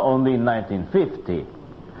dogma only in 1950.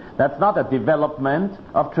 That's not a development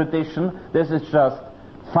of tradition. This is just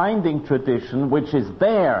finding tradition which is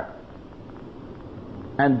there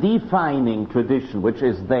and defining tradition which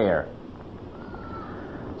is there.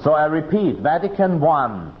 So I repeat, Vatican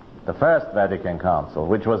I, the First Vatican Council,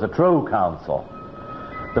 which was a true council.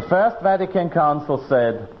 The First Vatican Council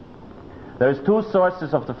said there's two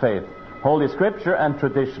sources of the faith, Holy Scripture and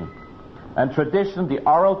tradition. And tradition, the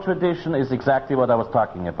oral tradition, is exactly what I was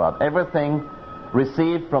talking about. Everything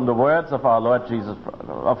received from the words of our Lord Jesus,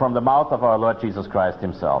 from the mouth of our Lord Jesus Christ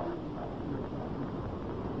himself.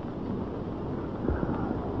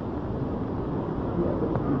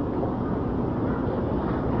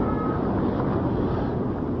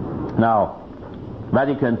 Now,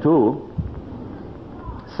 Vatican II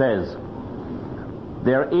says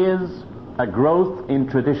there is a growth in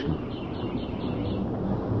tradition.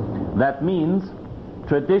 That means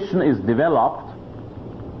tradition is developed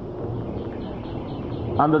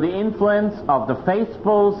under the influence of the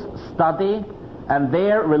faithful's study and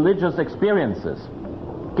their religious experiences.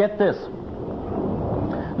 Get this.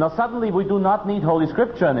 Now suddenly we do not need Holy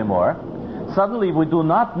Scripture anymore. Suddenly we do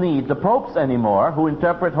not need the popes anymore who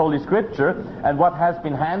interpret Holy Scripture and what has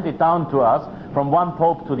been handed down to us from one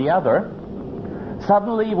pope to the other.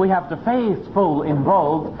 Suddenly we have the faithful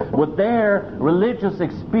involved with their religious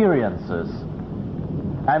experiences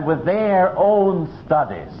and with their own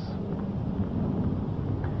studies.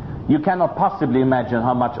 You cannot possibly imagine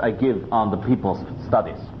how much I give on the people's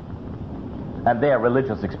studies and their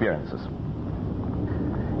religious experiences,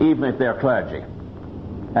 even if they're clergy,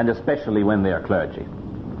 and especially when they are clergy.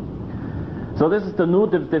 So this is the new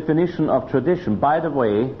definition of tradition. By the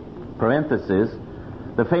way, parenthesis,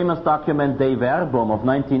 the famous document De Verbum of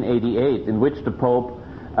 1988, in which the Pope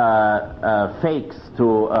fakes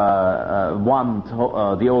to want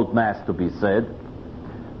the old Mass to be said.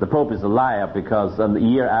 The Pope is a liar because a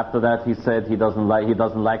year after that he said he doesn't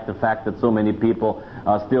like the fact that so many people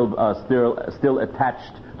are still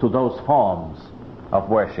attached to those forms of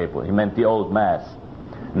worship. He meant the old Mass.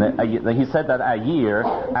 He said that a year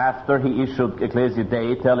after he issued Ecclesia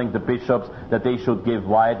Dei telling the bishops that they should give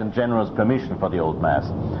wide and generous permission for the old Mass.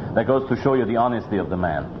 That goes to show you the honesty of the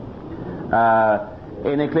man.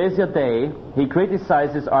 In Ecclesia Dei, he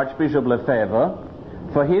criticizes Archbishop Lefebvre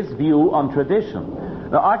for his view on tradition.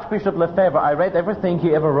 Now, Archbishop Lefebvre, I read everything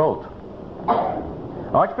he ever wrote.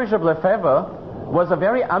 Archbishop Lefebvre was a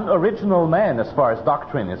very unoriginal man as far as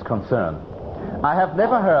doctrine is concerned. I have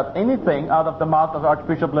never heard anything out of the mouth of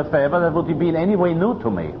Archbishop Lefebvre that would be in any way new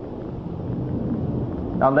to me,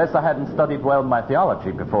 unless I hadn't studied well my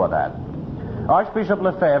theology before that. Archbishop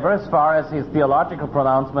Lefebvre, as far as his theological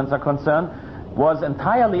pronouncements are concerned, was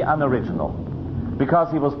entirely unoriginal,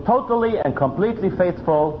 because he was totally and completely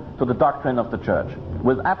faithful to the doctrine of the Church,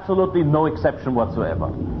 with absolutely no exception whatsoever.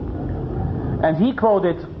 And he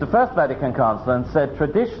quoted the First Vatican Council and said,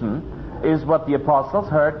 tradition is what the apostles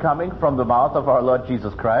heard coming from the mouth of our Lord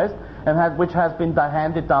Jesus Christ, and which has been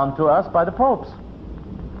handed down to us by the popes.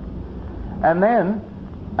 And then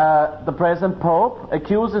the present pope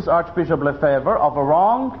accuses Archbishop Lefebvre of a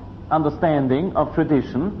wrong understanding of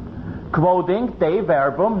tradition, quoting De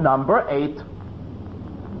Verbum number 8.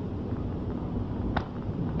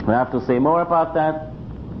 We have to say more about that.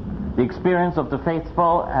 The experience of the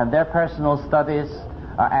faithful and their personal studies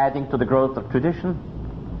are adding to the growth of tradition.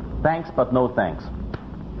 Thanks, but no thanks.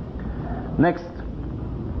 Next.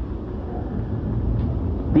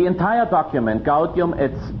 The entire document, Gaudium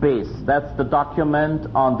et Spes, that's the document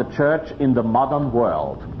on the church in the modern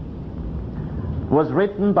world, was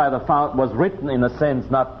written in a sense,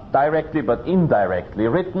 not directly but indirectly,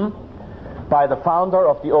 written by the founder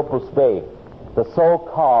of the Opus Dei, the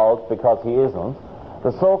so-called, because he isn't,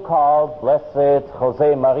 the so-called Blessed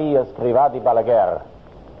Jose Maria Scrivá de Balaguer,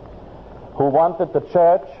 who wanted the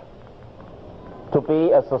church to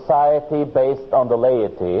be a society based on the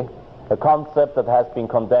laity, a concept that has been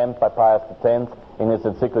condemned by Pius X in his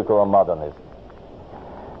encyclical on modernism.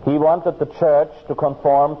 He wanted the church to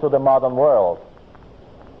conform to the modern world.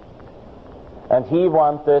 And he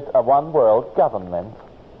wanted a one-world government.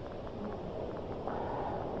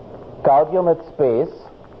 Gaudium et Spes,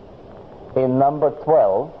 in number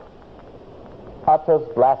 12, utters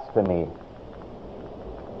blasphemy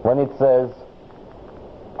when it says,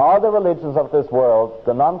 all the religions of this world,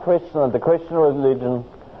 the non-Christian and the Christian religion,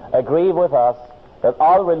 agree with us that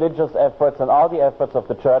all religious efforts and all the efforts of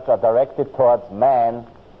the church are directed towards man.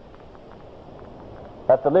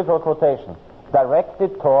 That's a literal quotation.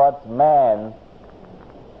 Directed towards man.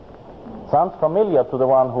 Sounds familiar to the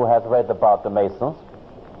one who has read about the Masons.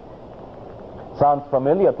 Sounds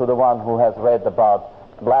familiar to the one who has read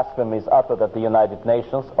about blasphemies uttered at the United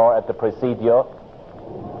Nations or at the Presidio.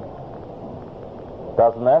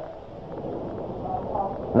 Doesn't it?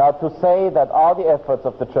 Now, to say that all the efforts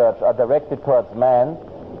of the church are directed towards man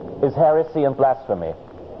is heresy and blasphemy.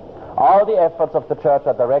 All the efforts of the church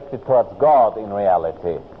are directed towards God in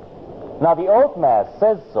reality. Now, the old Mass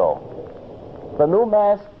says so. The new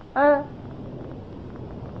Mass,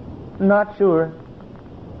 not sure.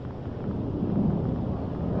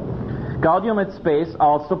 Gaudium et Spes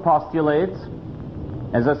also postulates,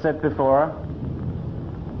 as I said before,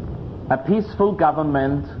 a peaceful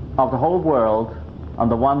government of the whole world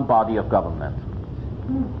under one body of government.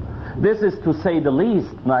 This is, to say the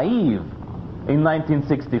least, naive in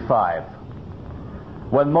 1965,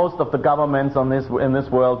 when most of the governments in this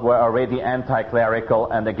world were already anti-clerical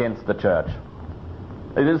and against the church.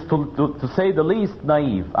 It is, to say the least,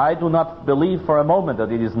 naive. I do not believe for a moment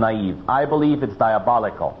that it is naive. I believe it's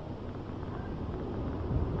diabolical.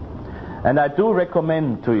 And I do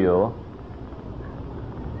recommend to you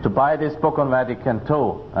to buy this book on Vatican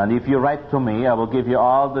II. And if you write to me, I will give you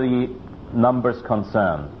all the numbers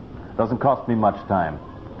concerned. It doesn't cost me much time.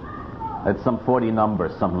 It's some 40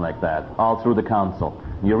 numbers, something like that, all through the council.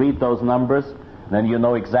 You read those numbers, then you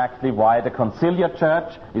know exactly why the conciliar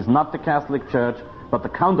church is not the Catholic Church, but the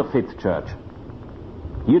counterfeit church.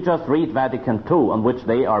 You just read Vatican II, on which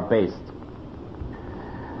they are based.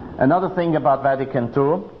 Another thing about Vatican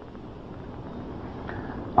II,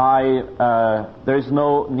 there is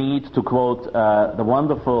no need to quote the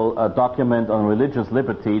wonderful document on religious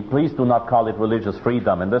liberty. Please do not call it religious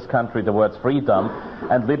freedom. In this country, the words freedom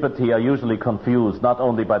and liberty are usually confused, not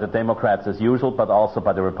only by the Democrats as usual, but also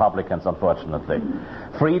by the Republicans, unfortunately.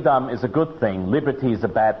 Freedom is a good thing. Liberty is a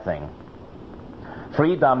bad thing.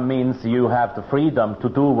 Freedom means you have the freedom to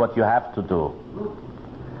do what you have to do.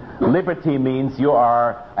 Liberty means you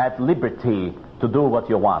are at liberty to do what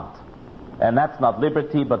you want. And that's not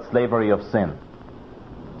liberty, but slavery of sin.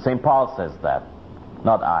 St. Paul says that,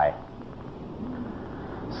 not I.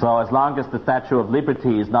 So as long as the Statue of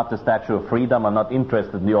Liberty is not the Statue of Freedom, I'm not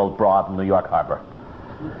interested in the old broad in New York Harbor.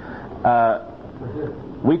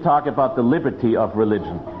 We talk about the liberty of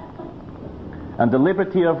religion. And the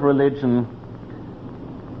liberty of religion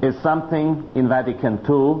is something in Vatican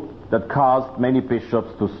II that caused many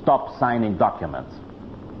bishops to stop signing documents.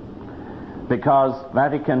 Because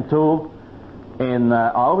Vatican II,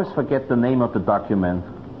 I always forget the name of the document.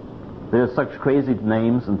 There are such crazy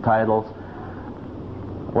names and titles.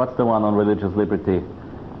 What's the one on religious liberty?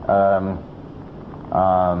 I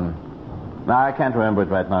can't remember it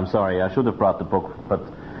right now. I'm sorry. I should have brought the book. But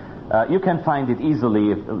you can find it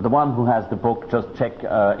easily. If the one who has the book, just check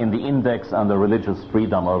in the index under religious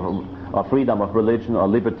freedom or freedom of religion or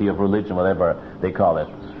liberty of religion, whatever they call it.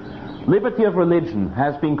 Liberty of religion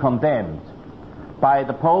has been condemned by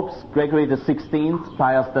the popes, Gregory XVI,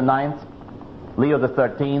 Pius IX, Leo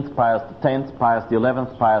XIII, Pius X, Pius XI,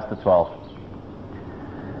 Pius XII.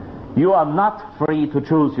 You are not free to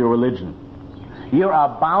choose your religion. You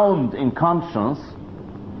are bound in conscience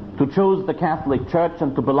to choose the Catholic Church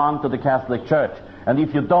and to belong to the Catholic Church. And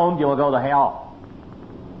if you don't, you will go to hell.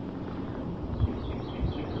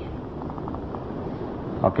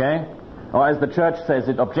 Okay? Or as the Church says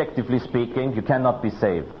it, objectively speaking, you cannot be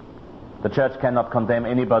saved. The Church cannot condemn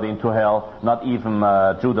anybody into hell, not even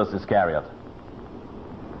Judas Iscariot.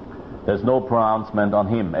 There's no pronouncement on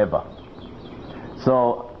him, ever.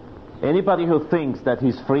 So, Anybody who thinks that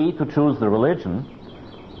he's free to choose the religion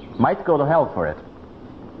might go to hell for it.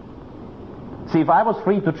 See, if I was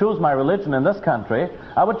free to choose my religion in this country,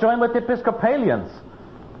 I would join with the Episcopalians.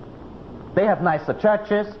 They have nicer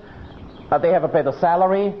churches, they have a better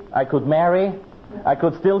salary, I could marry, I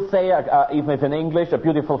could still say, even if in English, a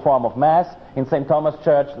beautiful form of Mass in St. Thomas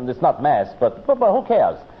Church, and it's not Mass, but who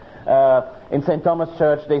cares? In St. Thomas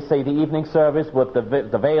Church, they say the evening service with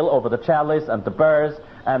the veil over the chalice and the burrs,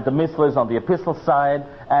 and the missal is on the epistle side,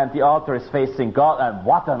 and the altar is facing God, and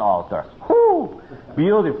what an altar! Whoo!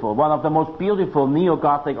 Beautiful, one of the most beautiful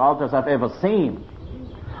neo-Gothic altars I've ever seen.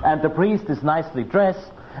 And the priest is nicely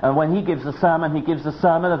dressed, and when he gives a sermon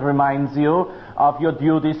that reminds you of your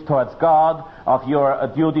duties towards God, of your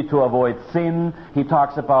duty to avoid sin. He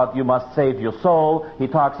talks about you must save your soul. He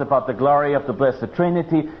talks about the glory of the Blessed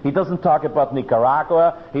Trinity. He doesn't talk about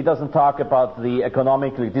Nicaragua. He doesn't talk about the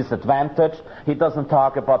economically disadvantaged. He doesn't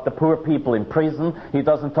talk about the poor people in prison. He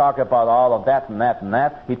doesn't talk about all of that and that and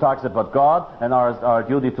that. He talks about God and our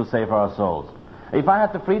duty to save our souls. If I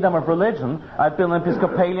had the freedom of religion, I'd been an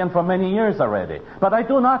Episcopalian for many years already. But I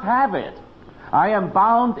do not have it. I am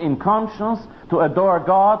bound in conscience to adore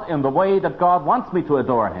God in the way that God wants me to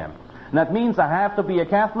adore Him. And that means I have to be a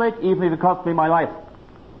Catholic even if it costs me my life.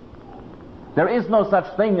 There is no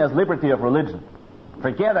such thing as liberty of religion.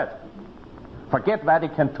 Forget it. Forget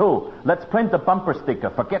Vatican II. Let's print a bumper sticker.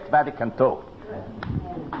 Forget Vatican II.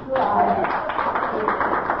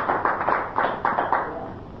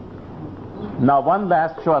 Now, one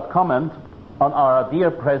last short comment on our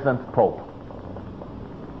dear present Pope.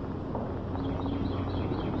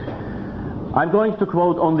 I'm going to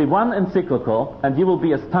quote only one encyclical, and you will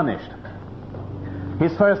be astonished.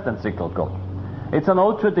 His first encyclical. It's an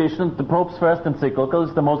old tradition. The Pope's first encyclical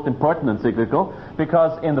is the most important encyclical,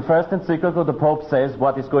 because in the first encyclical the Pope says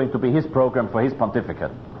what is going to be his program for his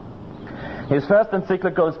pontificate. His first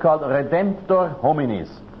encyclical is called Redemptor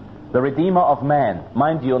Hominis, the Redeemer of Man.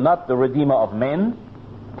 Mind you, not the Redeemer of men,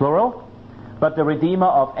 plural, but the Redeemer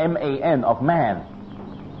of M-A-N, of man.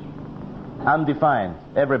 Undefined.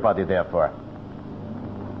 Everybody, therefore.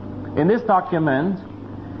 In this document,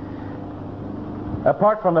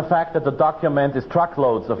 apart from the fact that the document is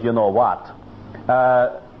truckloads of you know what,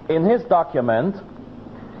 in his document,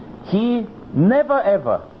 he never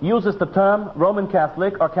ever uses the term Roman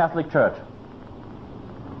Catholic or Catholic Church.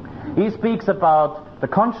 He speaks about the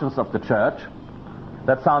conscience of the Church.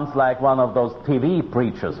 That sounds like one of those TV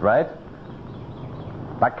preachers, right?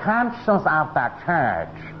 The conscience of the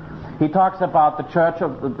Church. He talks about the Church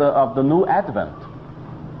of the New Advent.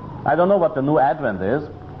 I don't know what the New Advent is.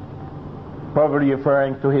 Probably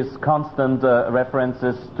referring to his constant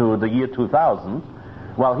references to the year 2000.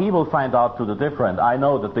 Well, he will find out to the different. I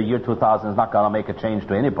know that the year 2000 is not going to make a change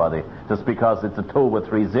to anybody just because it's a 2 with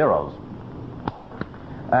 3 zeros.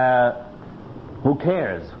 Who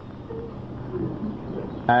cares?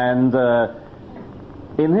 And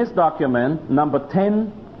in his document, number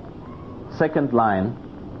 10, second line,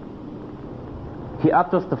 he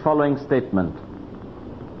utters the following statement.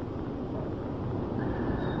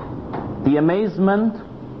 The amazement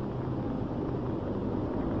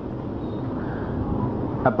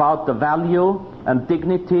about the value and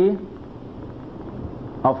dignity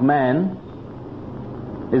of man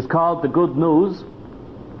is called the good news,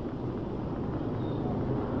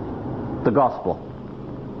 the gospel.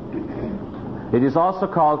 It is also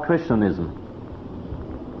called Christianism.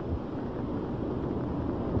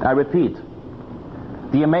 I repeat,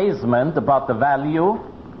 the amazement about the value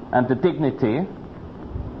and the dignity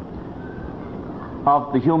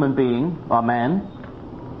of the human being, or man,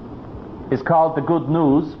 is called the good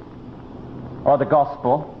news, or the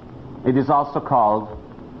gospel. It is also called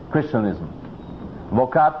Christianism.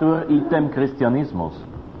 Vocatur item Christianismus.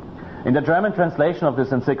 In the German translation of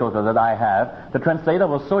this encyclical that I have, the translator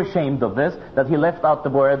was so ashamed of this that he left out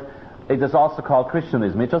the word, it is also called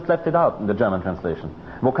Christianism. He just left it out in the German translation.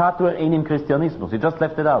 Vocatur enim Christianismus. He just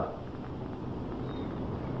left it out.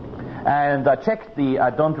 And I checked I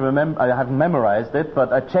don't remember, I haven't memorized it,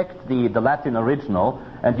 but I checked the Latin original,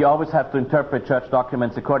 and you always have to interpret church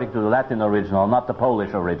documents according to the Latin original, not the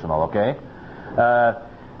Polish original, okay?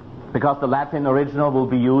 Because the Latin original will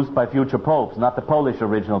be used by future popes, not the Polish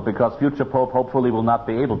original, because future pope hopefully will not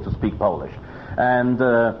be able to speak Polish. And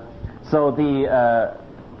so the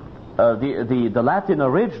Latin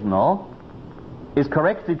original is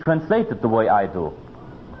correctly translated the way I do.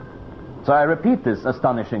 So I repeat this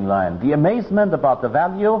astonishing line. The amazement about the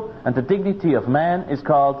value and the dignity of man is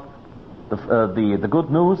called the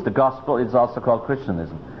good news, the gospel. It's also called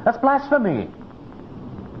Christianism. That's blasphemy.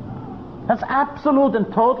 That's absolute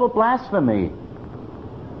and total blasphemy.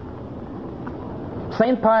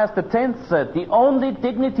 St. Pius X said, the only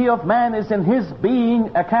dignity of man is in his being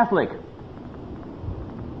a Catholic.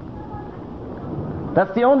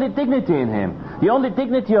 That's the only dignity in him. The only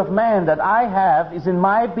dignity of man that I have is in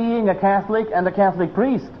my being a Catholic and a Catholic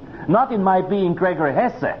priest, not in my being Gregory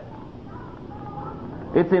Hesse.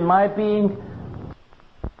 It's in my being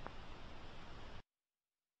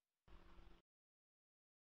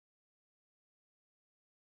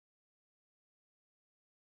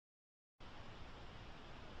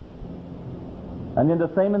And in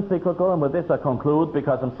the same encyclical, and with this I conclude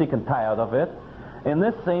because I'm sick and tired of it, in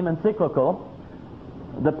this same encyclical,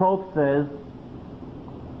 the Pope says,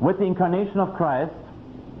 with the incarnation of Christ,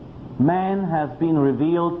 man has been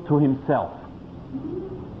revealed to himself.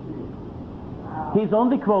 He's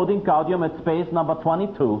only quoting Gaudium et Spes number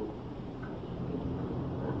 22.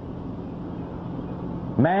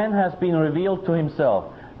 Man has been revealed to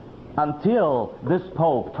himself. Until this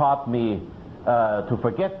Pope taught me to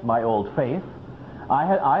forget my old faith,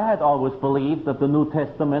 I had always believed that the New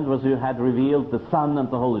Testament had revealed the Son and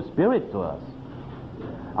the Holy Spirit to us.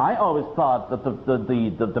 I always thought that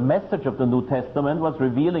the message of the New Testament was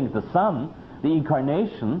revealing the Son, the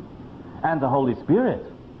Incarnation, and the Holy Spirit.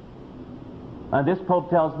 And this Pope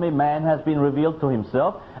tells me man has been revealed to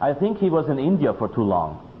himself. I think he was in India for too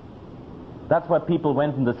long. That's why people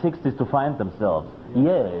went in the 60s to find themselves.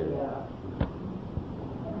 Yes.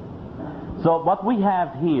 So what we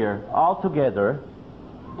have here altogether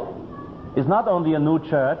is not only a new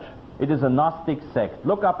church, it is a Gnostic sect.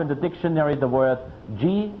 Look up in the dictionary the word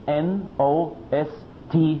Gnostic.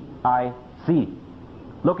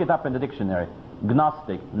 Look it up in the dictionary.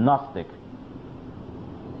 Gnostic.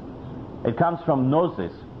 It comes from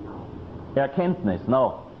gnosis, Erkenntnis,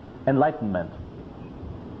 enlightenment.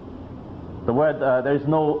 The word there is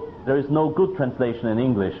no good translation in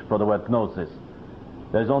English for the word gnosis.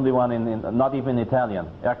 There's only one in not even Italian.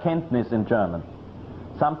 Erkenntnis in German.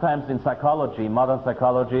 Sometimes in psychology, modern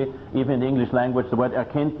psychology, even in the English language, the word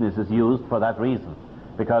Erkenntnis is used for that reason,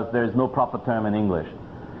 because there is no proper term in English.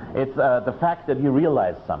 It's the fact that you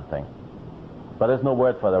realize something, but there's no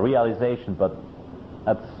word for the realization. But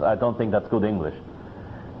I don't think that's good English.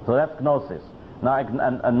 So that's gnosis. Now,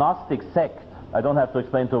 a Gnostic sect, I don't have to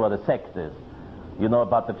explain to you what a sect is. You know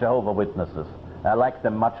about the Jehovah's Witnesses. I like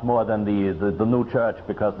them much more than the new church,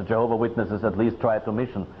 because the Jehovah's Witnesses at least try to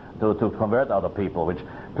convert other people, which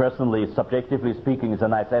personally, subjectively speaking, is a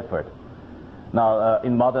nice effort. Now,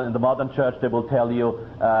 in the modern church, they will tell you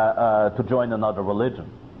to join another religion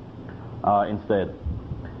instead.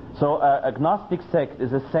 So a Gnostic sect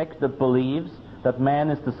is a sect that believes that man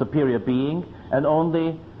is the superior being, and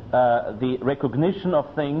only the recognition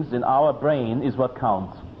of things in our brain is what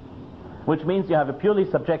counts. Which means you have a purely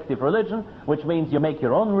subjective religion, which means you make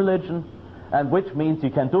your own religion, and which means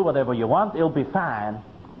you can do whatever you want, it'll be fine.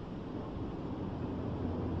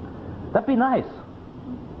 That'd be nice.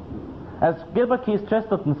 As Gilbert Keith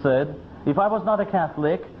Chesterton said, if I was not a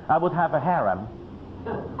Catholic, I would have a harem.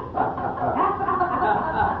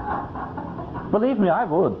 Believe me, I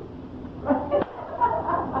would.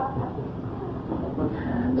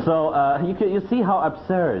 So you see how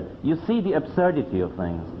absurd. You see the absurdity of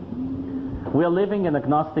things. We are living in a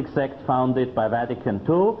Gnostic sect founded by Vatican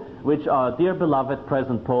II, which our dear beloved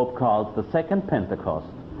present Pope calls the Second Pentecost.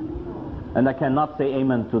 And I cannot say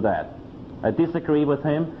amen to that. I disagree with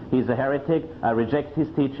him. He's a heretic. I reject his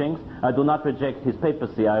teachings. I do not reject his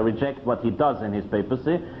papacy. I reject what he does in his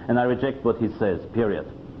papacy, and I reject what he says, period.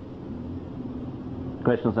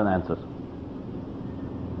 Questions and answers.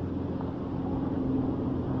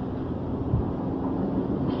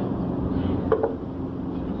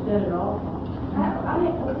 Said it all.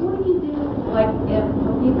 What do you do, like, if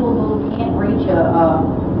for people who can't reach the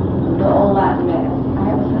old Latin Mass? I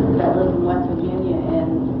have a sister that lives in West Virginia, and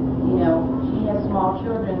she has small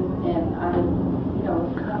children, and I just,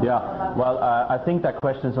 Yeah, well, I think that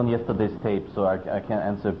question is on yesterday's tape, so I can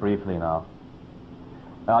answer briefly now.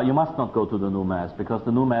 You must not go to the new Mass, because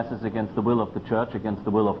the new Mass is against the will of the Church, against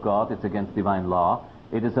the will of God, it's against divine law.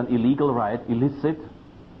 It is an illegal rite, illicit.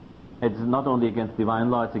 It's not only against divine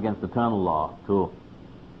law, it's against eternal law, too.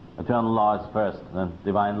 Eternal law is first, then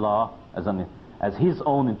divine law as his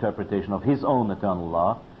own interpretation of his own eternal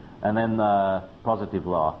law, and then positive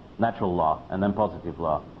law, natural law, and then positive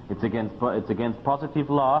law. It's against positive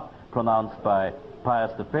law pronounced by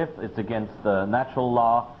Pius V. It's against natural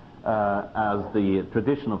law as the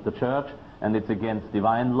tradition of the Church, and it's against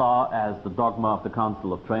divine law as the dogma of the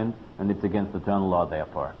Council of Trent, and it's against eternal law,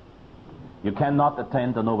 therefore. You cannot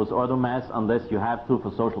attend a Novus Ordo Mass unless you have to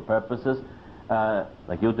for social purposes.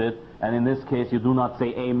 like you did. And in this case, you do not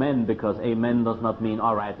say amen, because amen does not mean,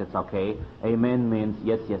 all right, it's okay. Amen means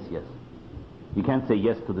yes, yes, yes. You can't say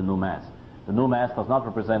yes to the new Mass. The new Mass does not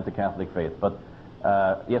represent the Catholic faith. But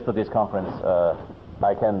yesterday's conference,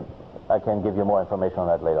 I can give you more information on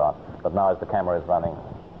that later on. But now as the camera is running.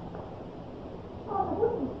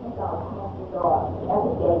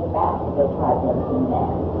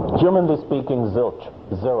 Humanly speaking, zilch,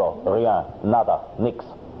 zero, rien, nada, nix,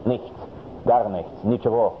 nichts, gar nichts,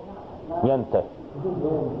 ničevo, niente.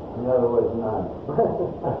 In other words, none.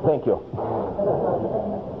 Thank you.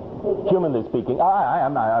 Humanly speaking,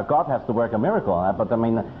 God has to work a miracle, but I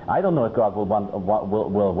mean, I don't know if God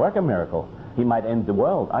will work a miracle. He might end the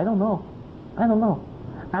world. I don't know.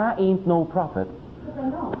 I ain't no prophet. But they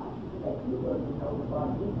don't.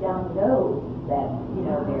 Deep down know that,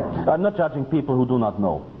 they're... I'm not judging people who do not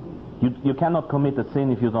know. You cannot commit a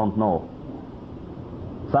sin if you don't know.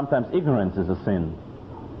 Sometimes ignorance is a sin,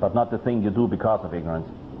 but not the thing you do because of ignorance.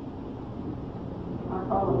 I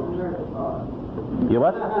call it the nervous law. You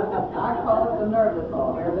what? I call it the nervous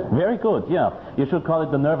law. Very good, yeah. You should call it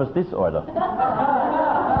the nervous disorder.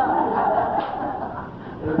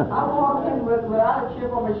 I walk in without a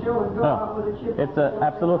chip on my shoulder and go out with a chip on my shoulder.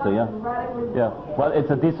 Absolutely, yeah. Yeah. Well,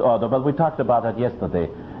 it's a disorder, but we talked about it yesterday.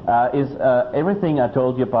 Is everything I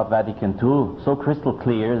told you about Vatican II so crystal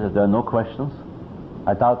clear that there are no questions?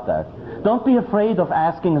 I doubt that. Don't be afraid of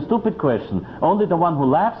asking a stupid question. Only the one who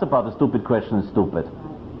laughs about a stupid question is stupid.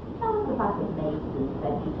 Tell us about the Masons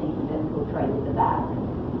that you think have infiltrated the Vatican.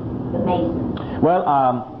 The Masons. Well,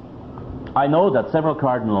 I know that several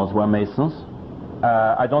cardinals were Masons.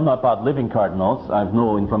 I don't know about living cardinals. I have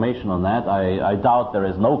no information on that. I doubt there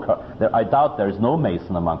is no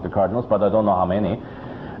Mason among the cardinals, but I don't know how many.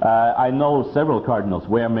 I know several cardinals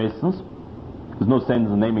were Masons. There's no sense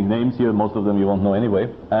in naming names here. Most of them you won't know anyway.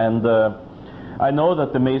 And I know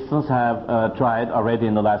that the Masons have tried already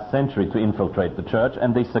in the last century to infiltrate the church,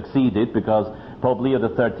 and they succeeded because Pope Leo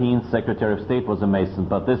XIII, Secretary of State, was a Mason.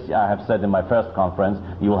 But this I have said in my first conference.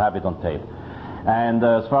 You will have it on tape. And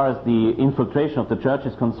as far as the infiltration of the church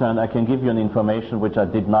is concerned, I can give you an information which I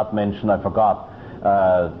did not mention. I forgot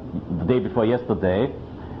the day before yesterday.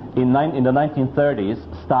 In the 1930s,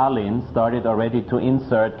 Stalin started already to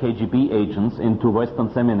insert KGB agents into Western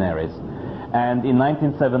seminaries. And in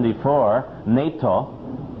 1974, NATO,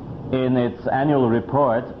 in its annual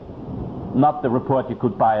report, not the report you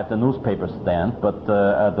could buy at the newspaper stand, but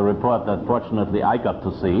the report that fortunately I got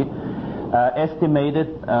to see,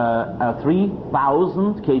 estimated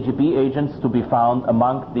 3,000 KGB agents to be found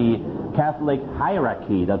among the Catholic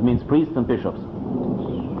hierarchy, that means priests and bishops.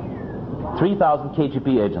 3,000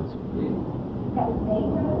 KGB agents.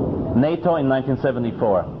 NATO in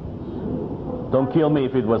 1974. Don't kill me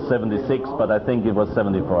if it was 76, but I think it was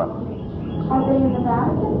 74. Are they in the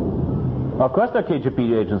Vatican? Of course there are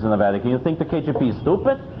KGB agents in the Vatican. You think the KGB is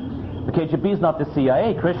stupid? The KGB is not the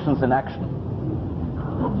CIA. Christians in action.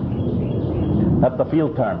 That's the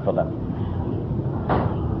field term for them.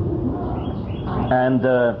 And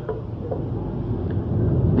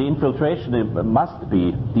the infiltration must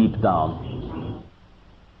be deep down.